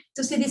interesting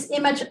to see this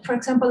image, for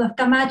example, of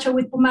Camacho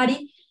with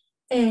Pumari.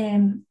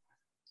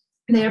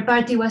 Their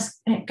party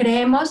was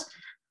Creemos.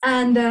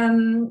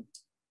 And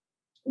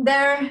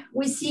there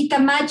we see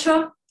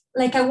Camacho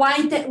like a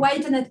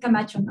whitened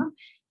Camacho. No?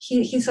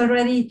 He's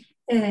already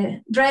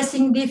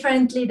dressing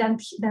differently than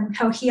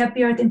how he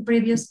appeared in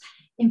previous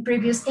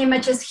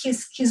images.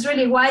 He's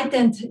really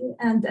whitened,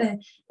 and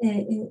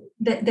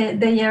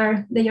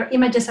their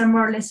images are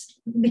more or less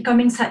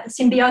becoming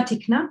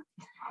symbiotic. No?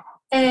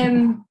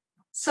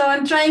 So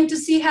I'm trying to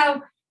see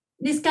how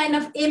these kind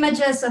of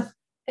images of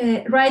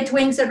right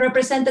wings and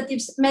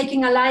representatives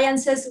making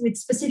alliances with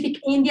specific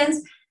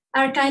Indians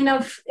are kind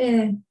of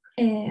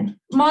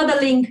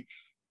modeling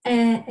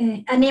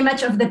an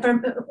image of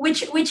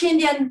which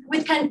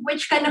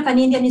kind of an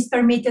Indian is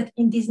permitted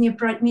in this new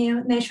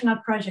national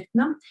project.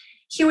 No,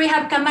 here we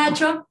have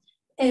Camacho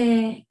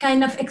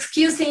kind of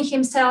excusing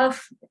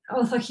himself.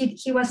 Although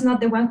he was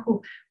not the one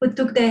who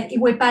took the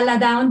Huipala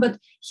down, but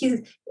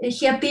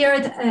he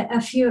appeared a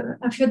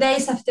few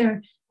days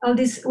after all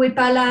this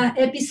Huipala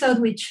episode,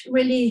 which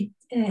really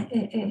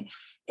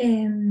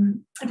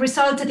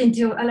resulted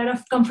into a lot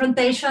of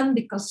confrontation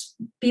because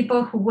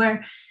people who were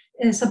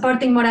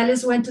supporting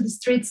Morales went to the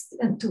streets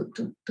and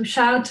to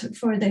shout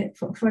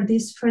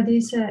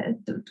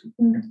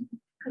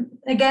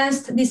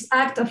against this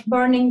act of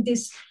burning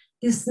this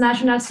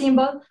national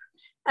symbol.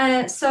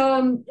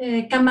 So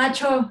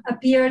Camacho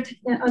appeared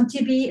on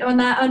TV on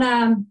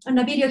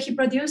a video he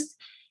produced,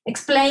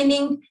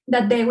 explaining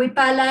that the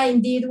Huipala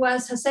indeed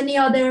was as any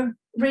other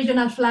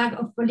regional flag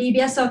of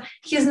Bolivia. So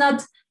he's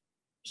not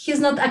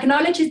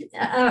acknowledging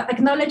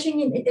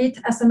it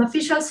as an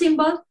official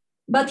symbol,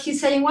 but he's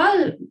saying,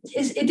 well,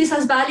 it is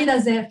as valid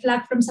as the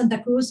flag from Santa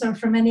Cruz or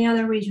from any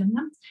other region.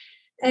 No?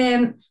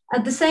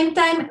 At the same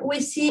time,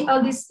 we see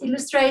all these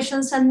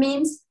illustrations and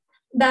memes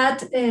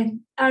that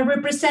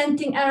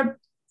are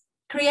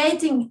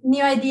creating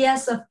new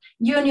ideas of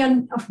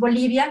union of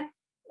Bolivia,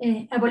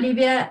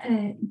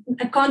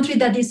 a country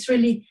that is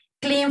really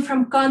clean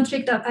from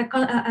conflict, a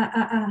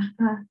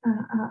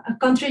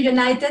country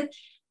united.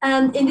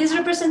 And in these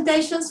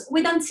representations,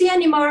 we don't see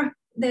anymore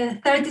the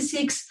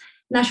 36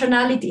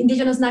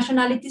 indigenous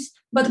nationalities,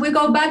 but we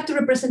go back to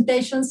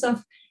representations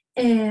of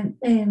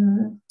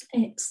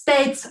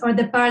states or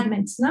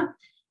departments. No?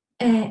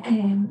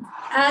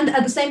 And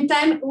at the same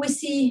time, we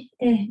see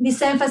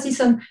this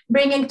emphasis on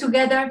bringing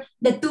together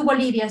the two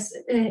Bolivias.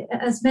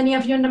 As many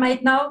of you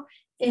might know,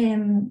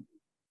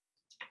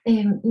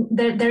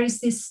 there is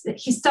this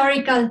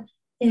historical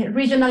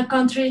regional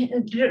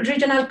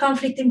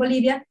conflict in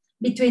Bolivia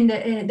between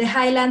the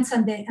highlands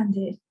and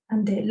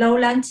the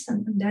lowlands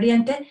and the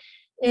Oriente.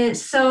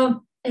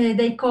 So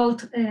they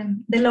called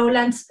the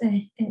lowlands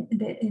the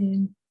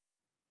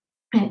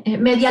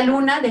Media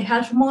Luna, the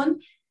half moon,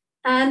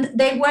 and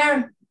they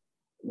were,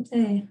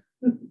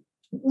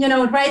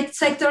 right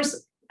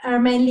sectors are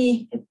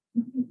mainly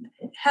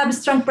have a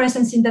strong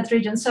presence in that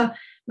region. So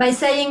by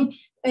saying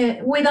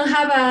we don't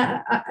have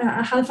a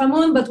half a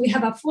moon, but we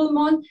have a full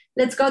moon,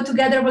 let's go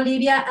together,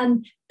 Bolivia,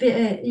 and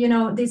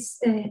these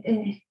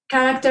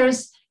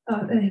characters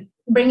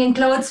bringing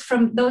clothes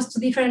from those two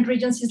different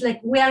regions is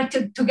like we are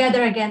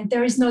together again.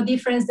 There is no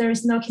difference. There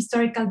is no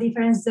historical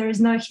difference. There is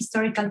no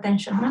historical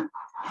tension. No?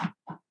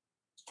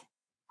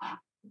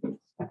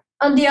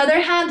 On the other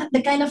hand,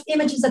 the kind of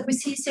images that we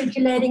see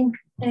circulating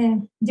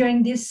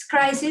during this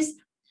crisis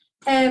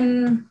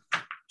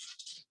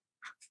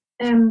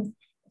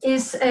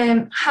is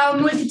how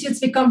multitudes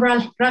become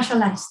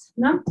racialized.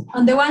 No?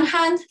 On the one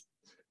hand,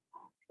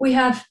 we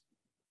have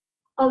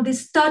all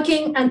this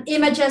talking and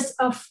images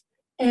of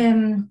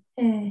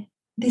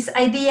this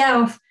idea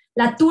of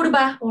la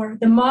turba or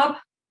the mob,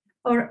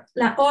 or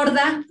la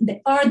horda,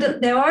 the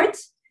horde,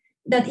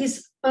 that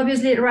is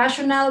obviously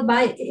irrational,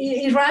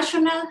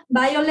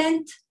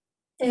 violent,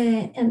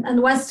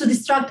 and wants to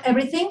destruct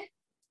everything.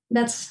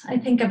 That's, I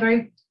think, a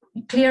very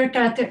clear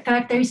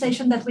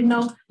characterization that we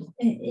know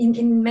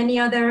in many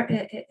other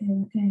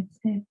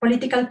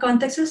political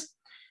contexts.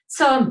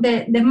 So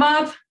the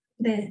mob,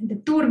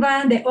 the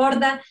turba, the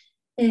horda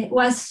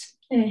was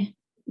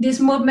these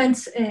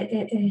movements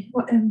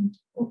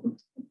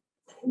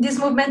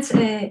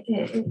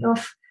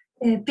of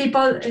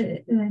people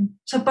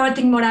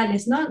supporting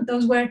Morales. No,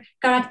 those were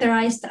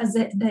characterized as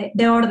the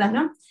horda.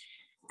 No,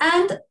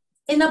 and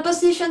in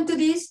opposition to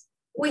this,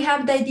 we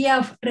have the idea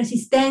of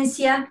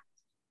resistencia,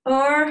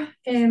 or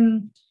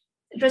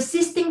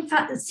resisting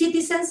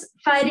citizens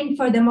fighting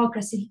for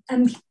democracy.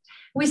 And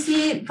we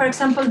see, for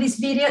example, this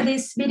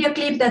video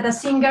clip that a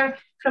singer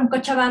from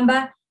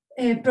Cochabamba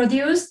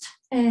produced,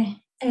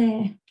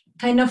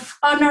 kind of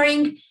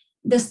honoring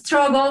the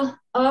struggle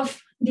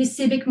of this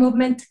civic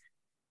movement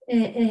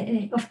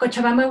of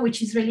Cochabamba,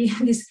 which is really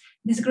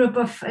this group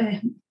of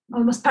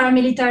almost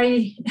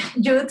paramilitary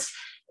youths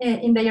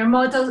in their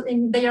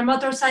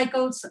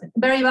motorcycles,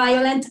 very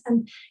violent,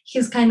 and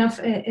he's kind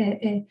of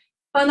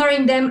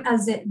honoring them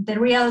as the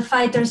real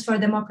fighters for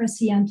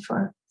democracy and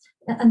for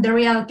and the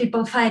real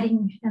people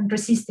fighting and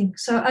resisting.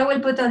 So I will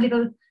put a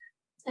little,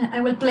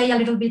 I will play a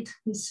little bit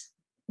this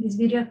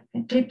video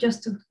clip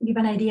just to give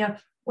an idea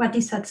of what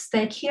is at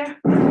stake here.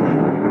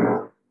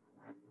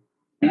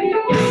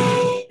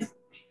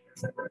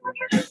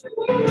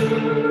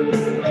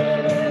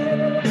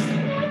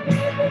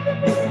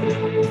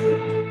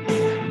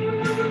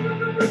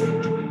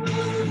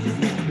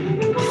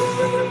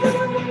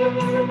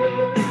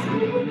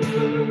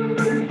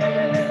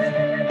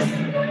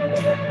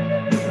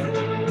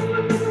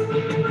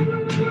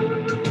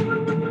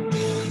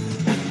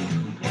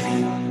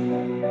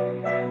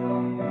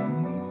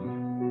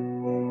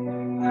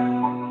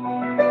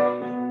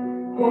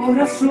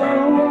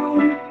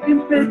 Corazón en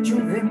pecho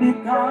de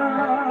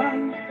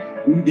metal,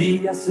 un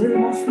día se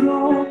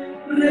mostró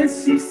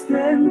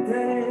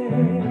resistente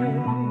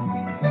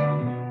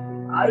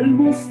al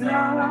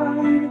mostrar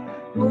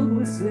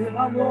todo ese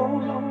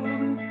valor,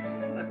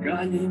 la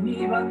calle y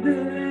mi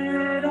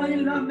bandera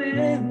en la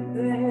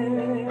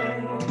mente.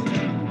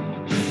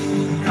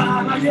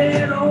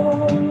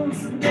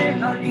 Caballeros de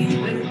la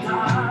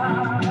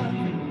libertad,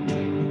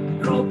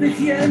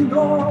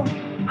 protegiendo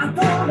a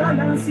toda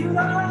la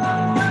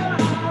ciudad.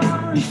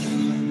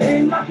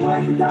 En la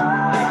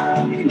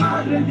puerta mi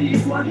madre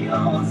dijo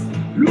adiós,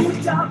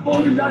 lucha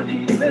por la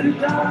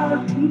libertad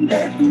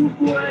de tu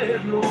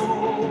pueblo.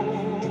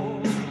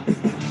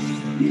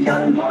 Y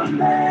al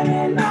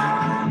volver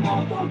la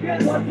moto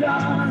quedó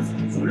atrás,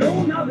 solo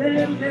una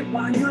verde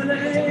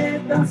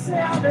pañoleta se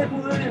ha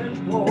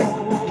devuelto.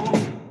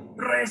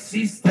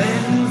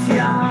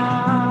 Resistencia.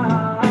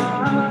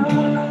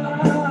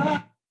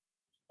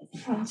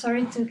 I'm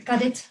sorry to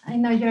cut it. I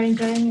know you're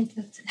enjoying it.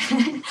 But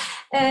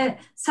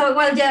so,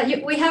 well,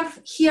 yeah, we have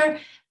here,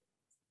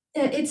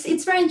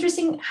 it's very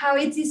interesting how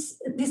it is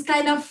this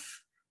kind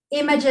of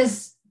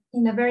images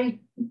in a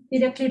very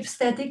video clip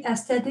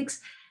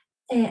aesthetics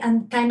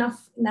and kind of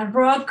in a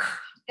rock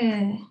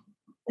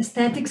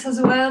aesthetics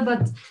as well,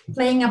 but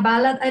playing a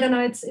ballad. I don't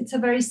know, it's a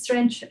very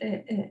strange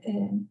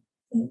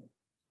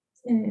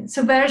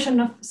subversion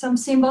of some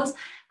symbols,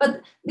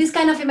 but these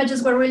kind of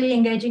images were really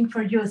engaging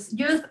for youth.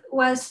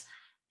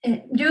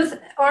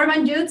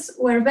 Urban youths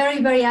were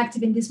very, very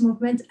active in this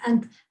movement,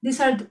 and these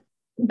are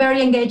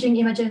very engaging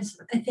images,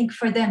 I think,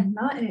 for them.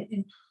 No?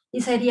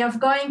 This idea of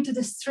going to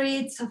the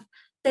streets, of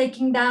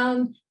taking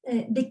down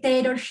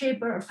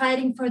dictatorship or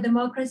fighting for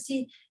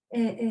democracy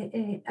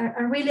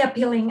are really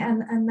appealing,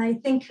 and I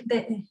think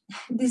that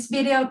this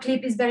video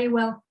clip is very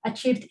well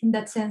achieved in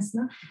that sense.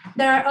 No?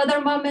 There are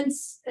other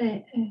moments,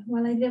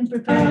 well, I didn't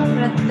prepare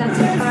that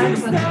part,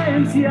 but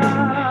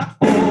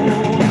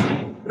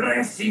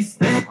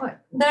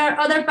there are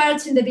other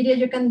parts in the video.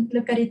 You can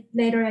look at it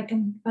later. I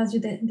can pass you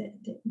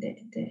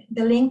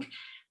the link.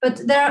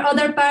 But there are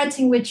other parts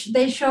in which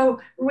they show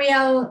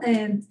real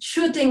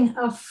shooting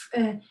of,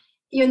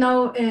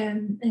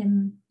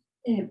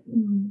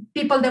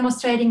 people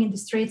demonstrating in the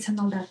streets and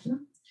all that. No?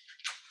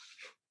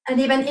 And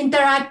even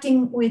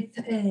interacting with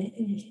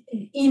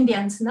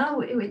Indians,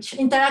 no? Which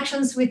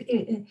interactions with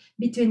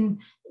between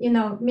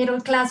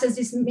middle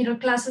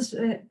classes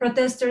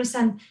protesters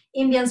and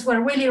Indians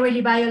were really,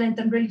 really violent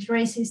and really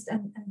racist,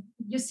 and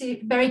you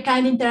see very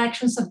kind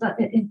interactions of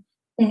the,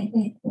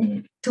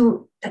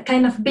 to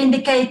kind of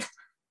vindicate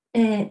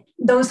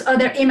those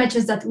other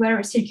images that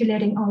were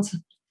circulating also.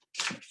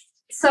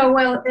 So,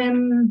 well,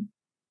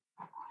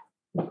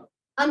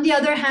 on the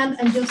other hand,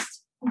 and just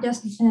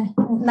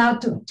now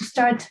to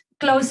start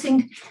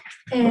closing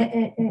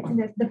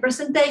the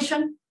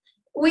presentation,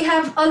 we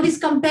have all this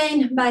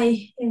campaign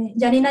by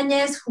Yanina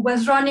Añez, who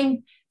was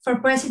running for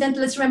president.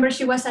 Let's remember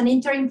she was an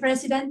interim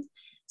president,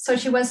 so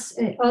she was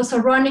also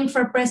running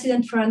for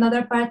president for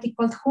another party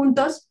called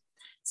Juntos.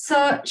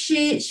 So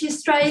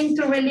she's trying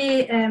to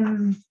really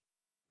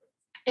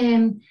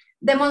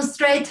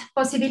demonstrate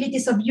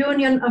possibilities of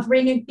union, of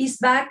bringing peace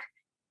back,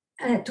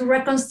 to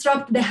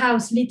reconstruct the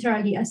house,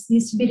 literally, as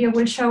this video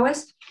will show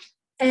us.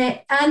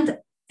 And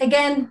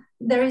again,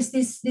 there is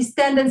this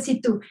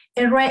tendency to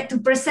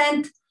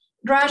present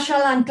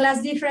racial and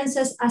class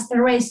differences as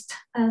erased,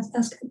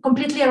 as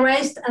completely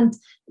erased, and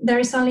there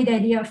is only the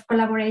idea of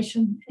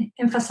collaboration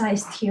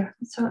emphasized here.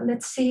 So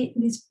let's see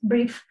this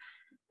brief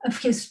of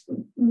his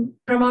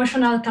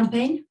promotional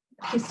campaign,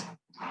 his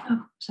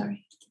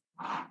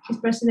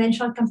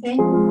presidential campaign.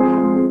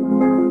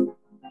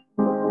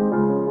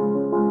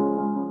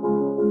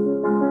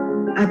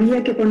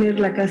 Había que poner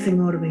la casa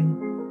en orden,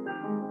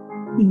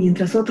 y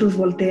mientras otros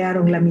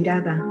voltearon la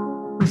mirada,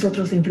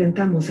 nosotros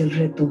enfrentamos el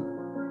reto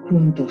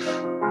juntos.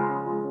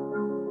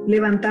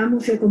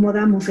 Levantamos y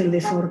acomodamos el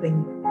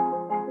desorden,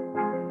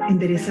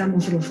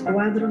 enderezamos los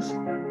cuadros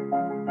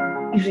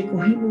y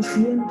recogimos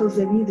cientos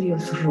de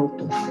vidrios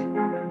rotos.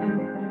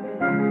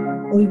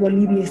 Hoy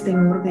Bolivia está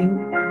en orden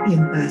y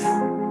en paz.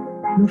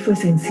 No fue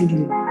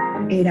sencillo,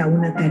 era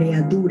una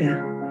tarea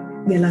dura,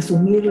 y al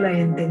asumirla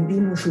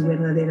entendimos su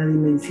verdadera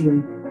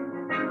dimensión.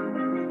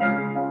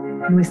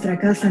 Nuestra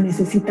casa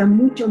necesita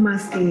mucho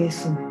más que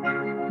eso,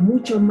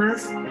 mucho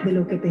más de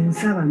lo que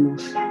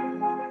pensábamos.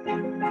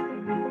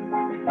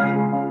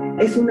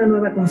 Es una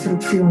nueva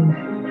construcción,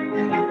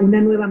 una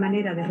nueva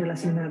manera de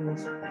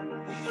relacionarnos.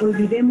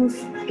 Olvidemos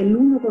el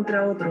uno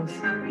contra otros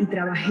y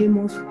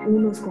trabajemos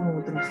unos con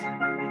otros.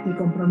 Mi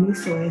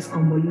compromiso es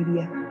con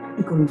Bolivia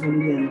y con los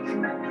bolivianos.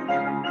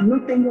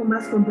 No tengo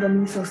más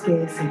compromisos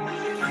que ese.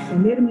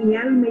 Poner mi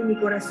alma y mi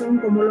corazón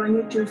como lo han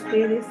hecho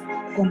ustedes,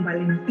 con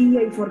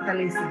valentía y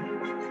fortaleza.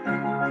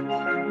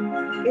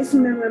 Es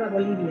una nueva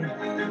Bolivia.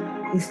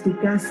 Es tu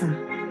casa,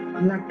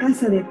 la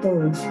casa de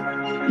todos.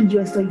 Y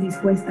yo estoy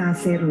dispuesta a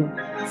hacerlo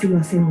si lo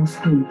hacemos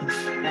juntos.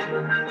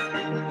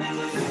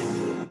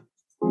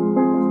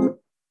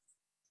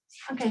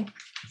 Okay,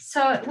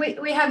 so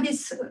we have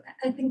this,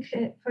 I think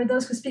for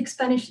those who speak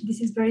Spanish,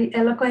 this is very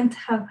eloquent,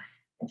 how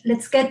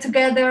let's get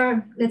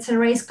together, let's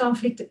erase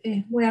conflict,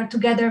 we are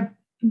together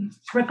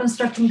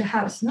reconstructing the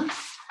house, no?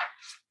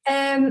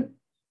 And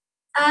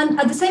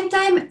at the same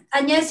time,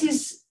 Agnès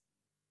is,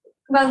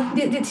 well,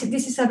 this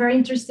is a very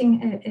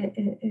interesting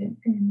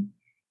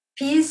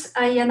piece.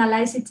 I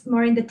analyze it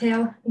more in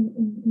detail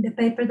in the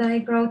paper that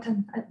I wrote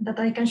and that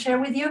I can share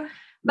with you.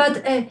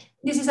 But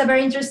this is a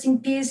very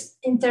interesting piece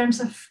in terms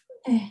of,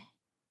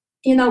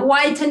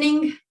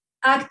 whitening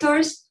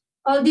actors.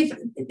 All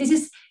different. This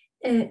is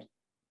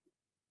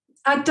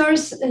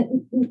actors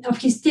of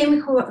his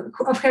team,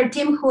 of her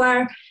team, who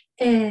are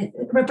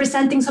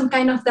representing some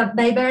kind of the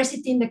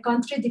diversity in the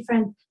country,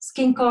 different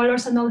skin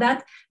colors and all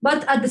that.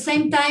 But at the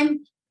same time,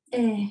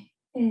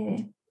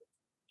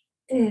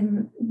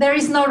 there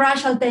is no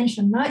racial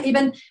tension. No?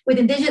 Even with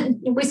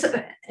indigenous,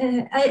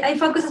 I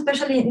focus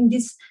especially in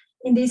this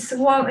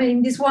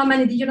woman,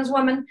 indigenous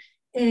woman,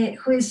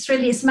 who is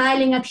really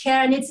smiling at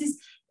her, and it's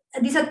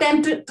this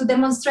attempt to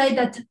demonstrate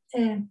that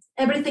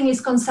everything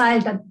is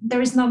conciled, that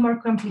there is no more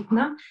conflict,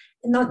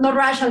 no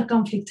racial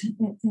conflict,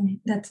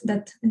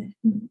 that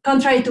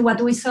contrary to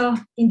what we saw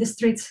in the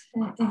streets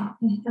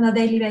on a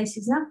daily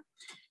basis. No?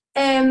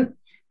 And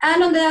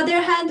on the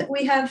other hand,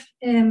 we have,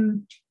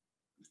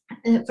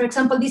 for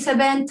example, this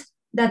event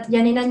that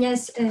Janine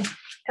Agnès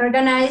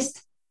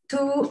organized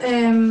to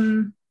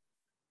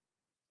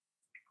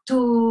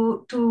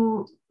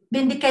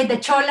vindicate the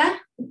Chola,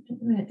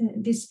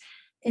 this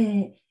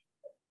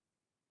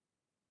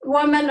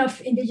woman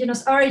of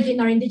indigenous origin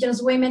or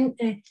indigenous women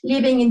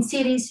living in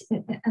cities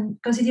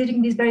and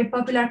considering these very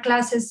popular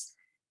classes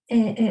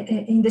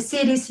in the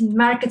cities, in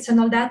markets and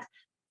all that,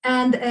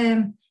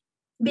 and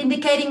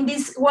vindicating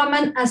this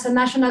woman as a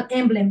national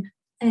emblem.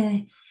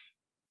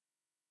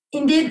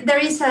 Indeed, there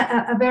is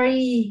a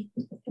very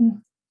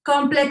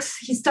complex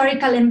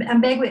historical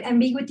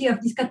ambiguity of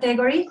this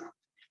category.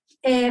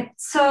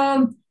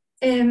 So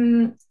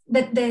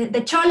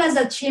the cholas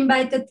that she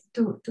invited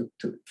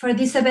for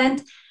this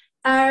event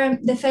are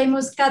the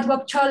famous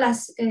catwalk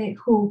cholas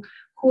who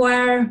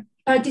are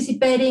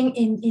participating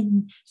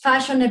in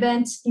fashion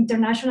events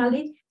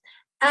internationally.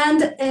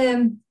 And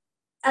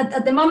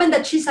at the moment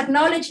that she's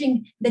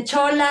acknowledging the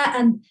chola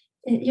and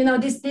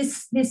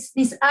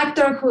this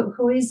actor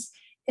who is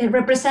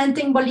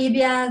representing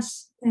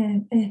Bolivia's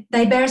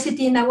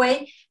diversity in a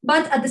way,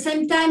 but at the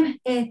same time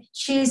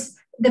she's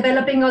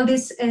developing all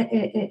this,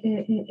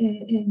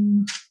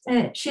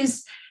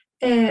 she's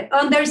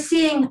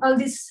underseeing all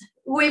these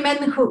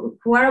women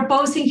who are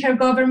opposing her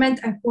government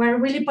and who are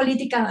really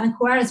political and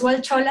who are as well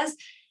cholas.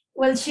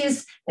 Well,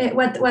 she's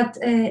what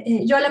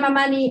Yola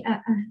Mamani,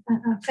 a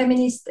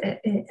feminist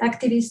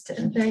activist,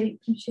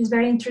 she's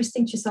very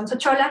interesting. She's also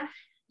chola.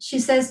 She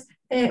says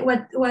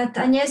what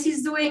Agnès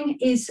is doing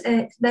is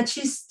that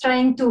she's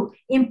trying to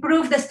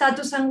improve the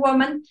status of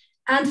woman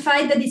and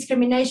fight the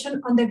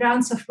discrimination on the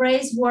grounds of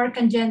race, work,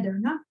 and gender.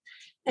 No?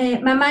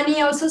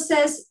 Mamani also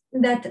says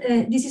that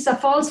this is a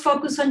false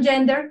focus on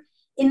gender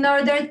in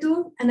order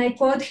to, and I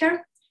quote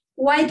her,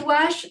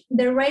 whitewash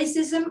the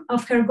racism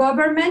of her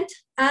government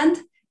and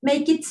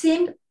make it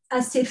seem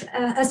as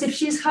if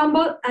she's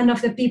humble and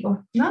of the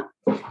people. No?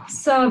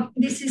 So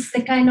this is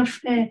the kind of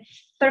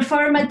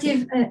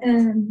performative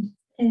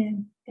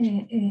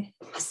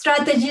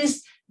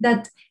strategies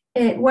that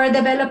were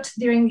developed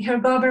during her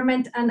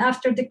government and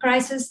after the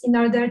crisis in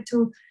order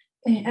to,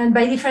 and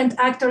by different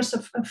actors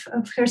of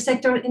her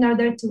sector in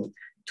order to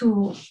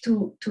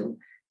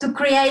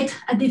create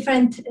a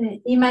different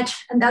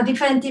image and a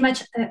different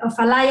image of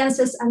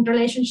alliances and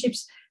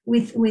relationships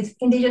with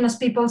indigenous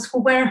peoples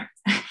who were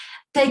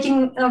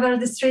taking over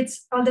the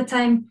streets all the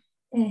time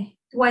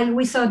while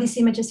we saw these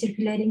images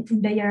circulating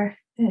in their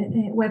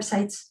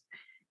websites.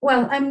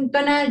 Well, I'm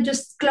gonna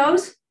just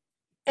close.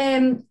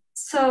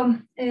 So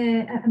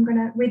I'm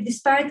gonna read this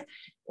part.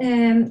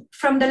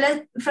 From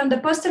the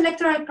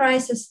post-electoral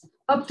crisis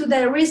up to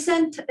the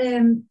recent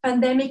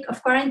pandemic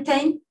of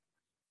quarantine,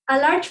 a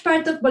large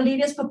part of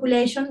Bolivia's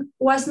population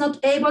was not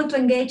able to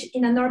engage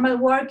in a normal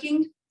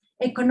working,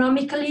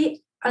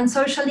 economically, and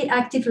socially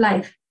active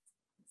life.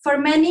 For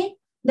many,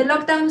 the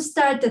lockdown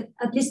started,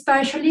 at least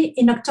partially,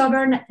 in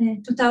October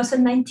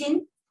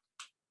 2019,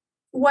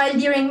 while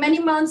during many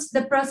months,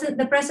 the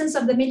presence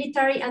of the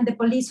military and the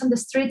police on the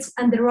streets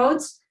and the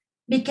roads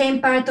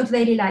became part of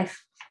daily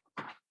life.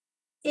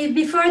 If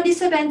before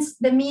these events,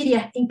 the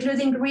media,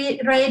 including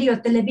radio,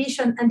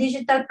 television, and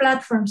digital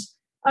platforms,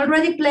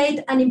 already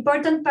played an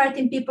important part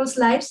in people's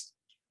lives,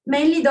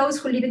 mainly those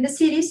who live in the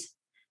cities,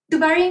 to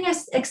varying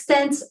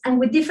extents and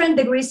with different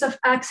degrees of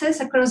access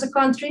across the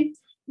country,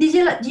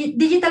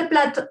 digital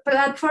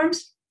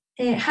platforms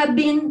have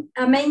been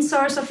a main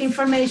source of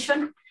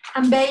information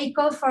and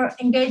vehicle for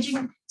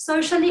engaging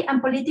socially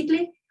and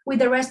politically with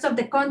the rest of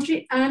the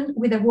country and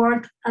with the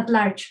world at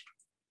large.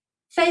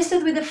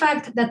 Faced with the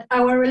fact that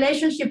our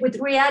relationship with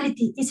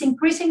reality is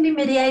increasingly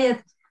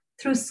mediated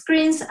through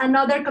screens and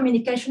other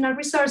communicational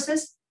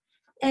resources,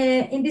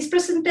 in these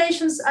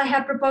presentations, I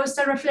have proposed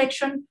a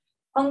reflection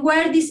on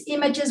where these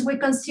images we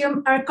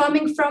consume are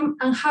coming from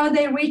and how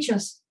they reach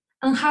us,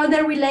 and how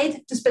they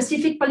relate to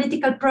specific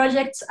political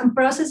projects and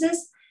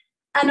processes,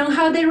 and on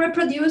how they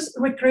reproduce,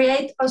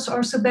 recreate, or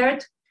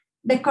subvert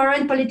the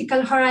current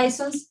political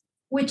horizons,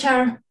 which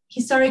are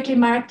historically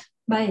marked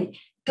by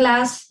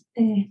class,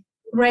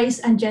 race,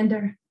 and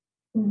gender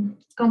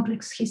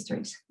complex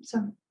histories.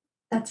 So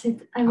that's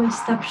it. I will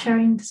stop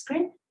sharing the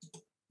screen.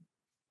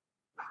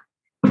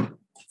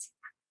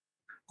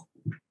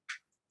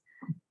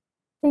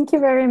 Thank you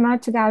very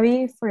much,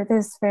 Gabi, for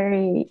this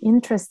very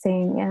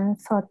interesting and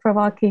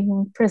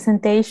thought-provoking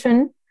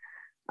presentation.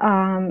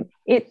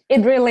 It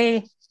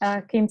really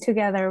came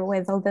together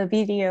with all the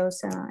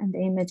videos and the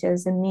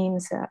images and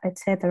memes,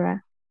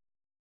 etc.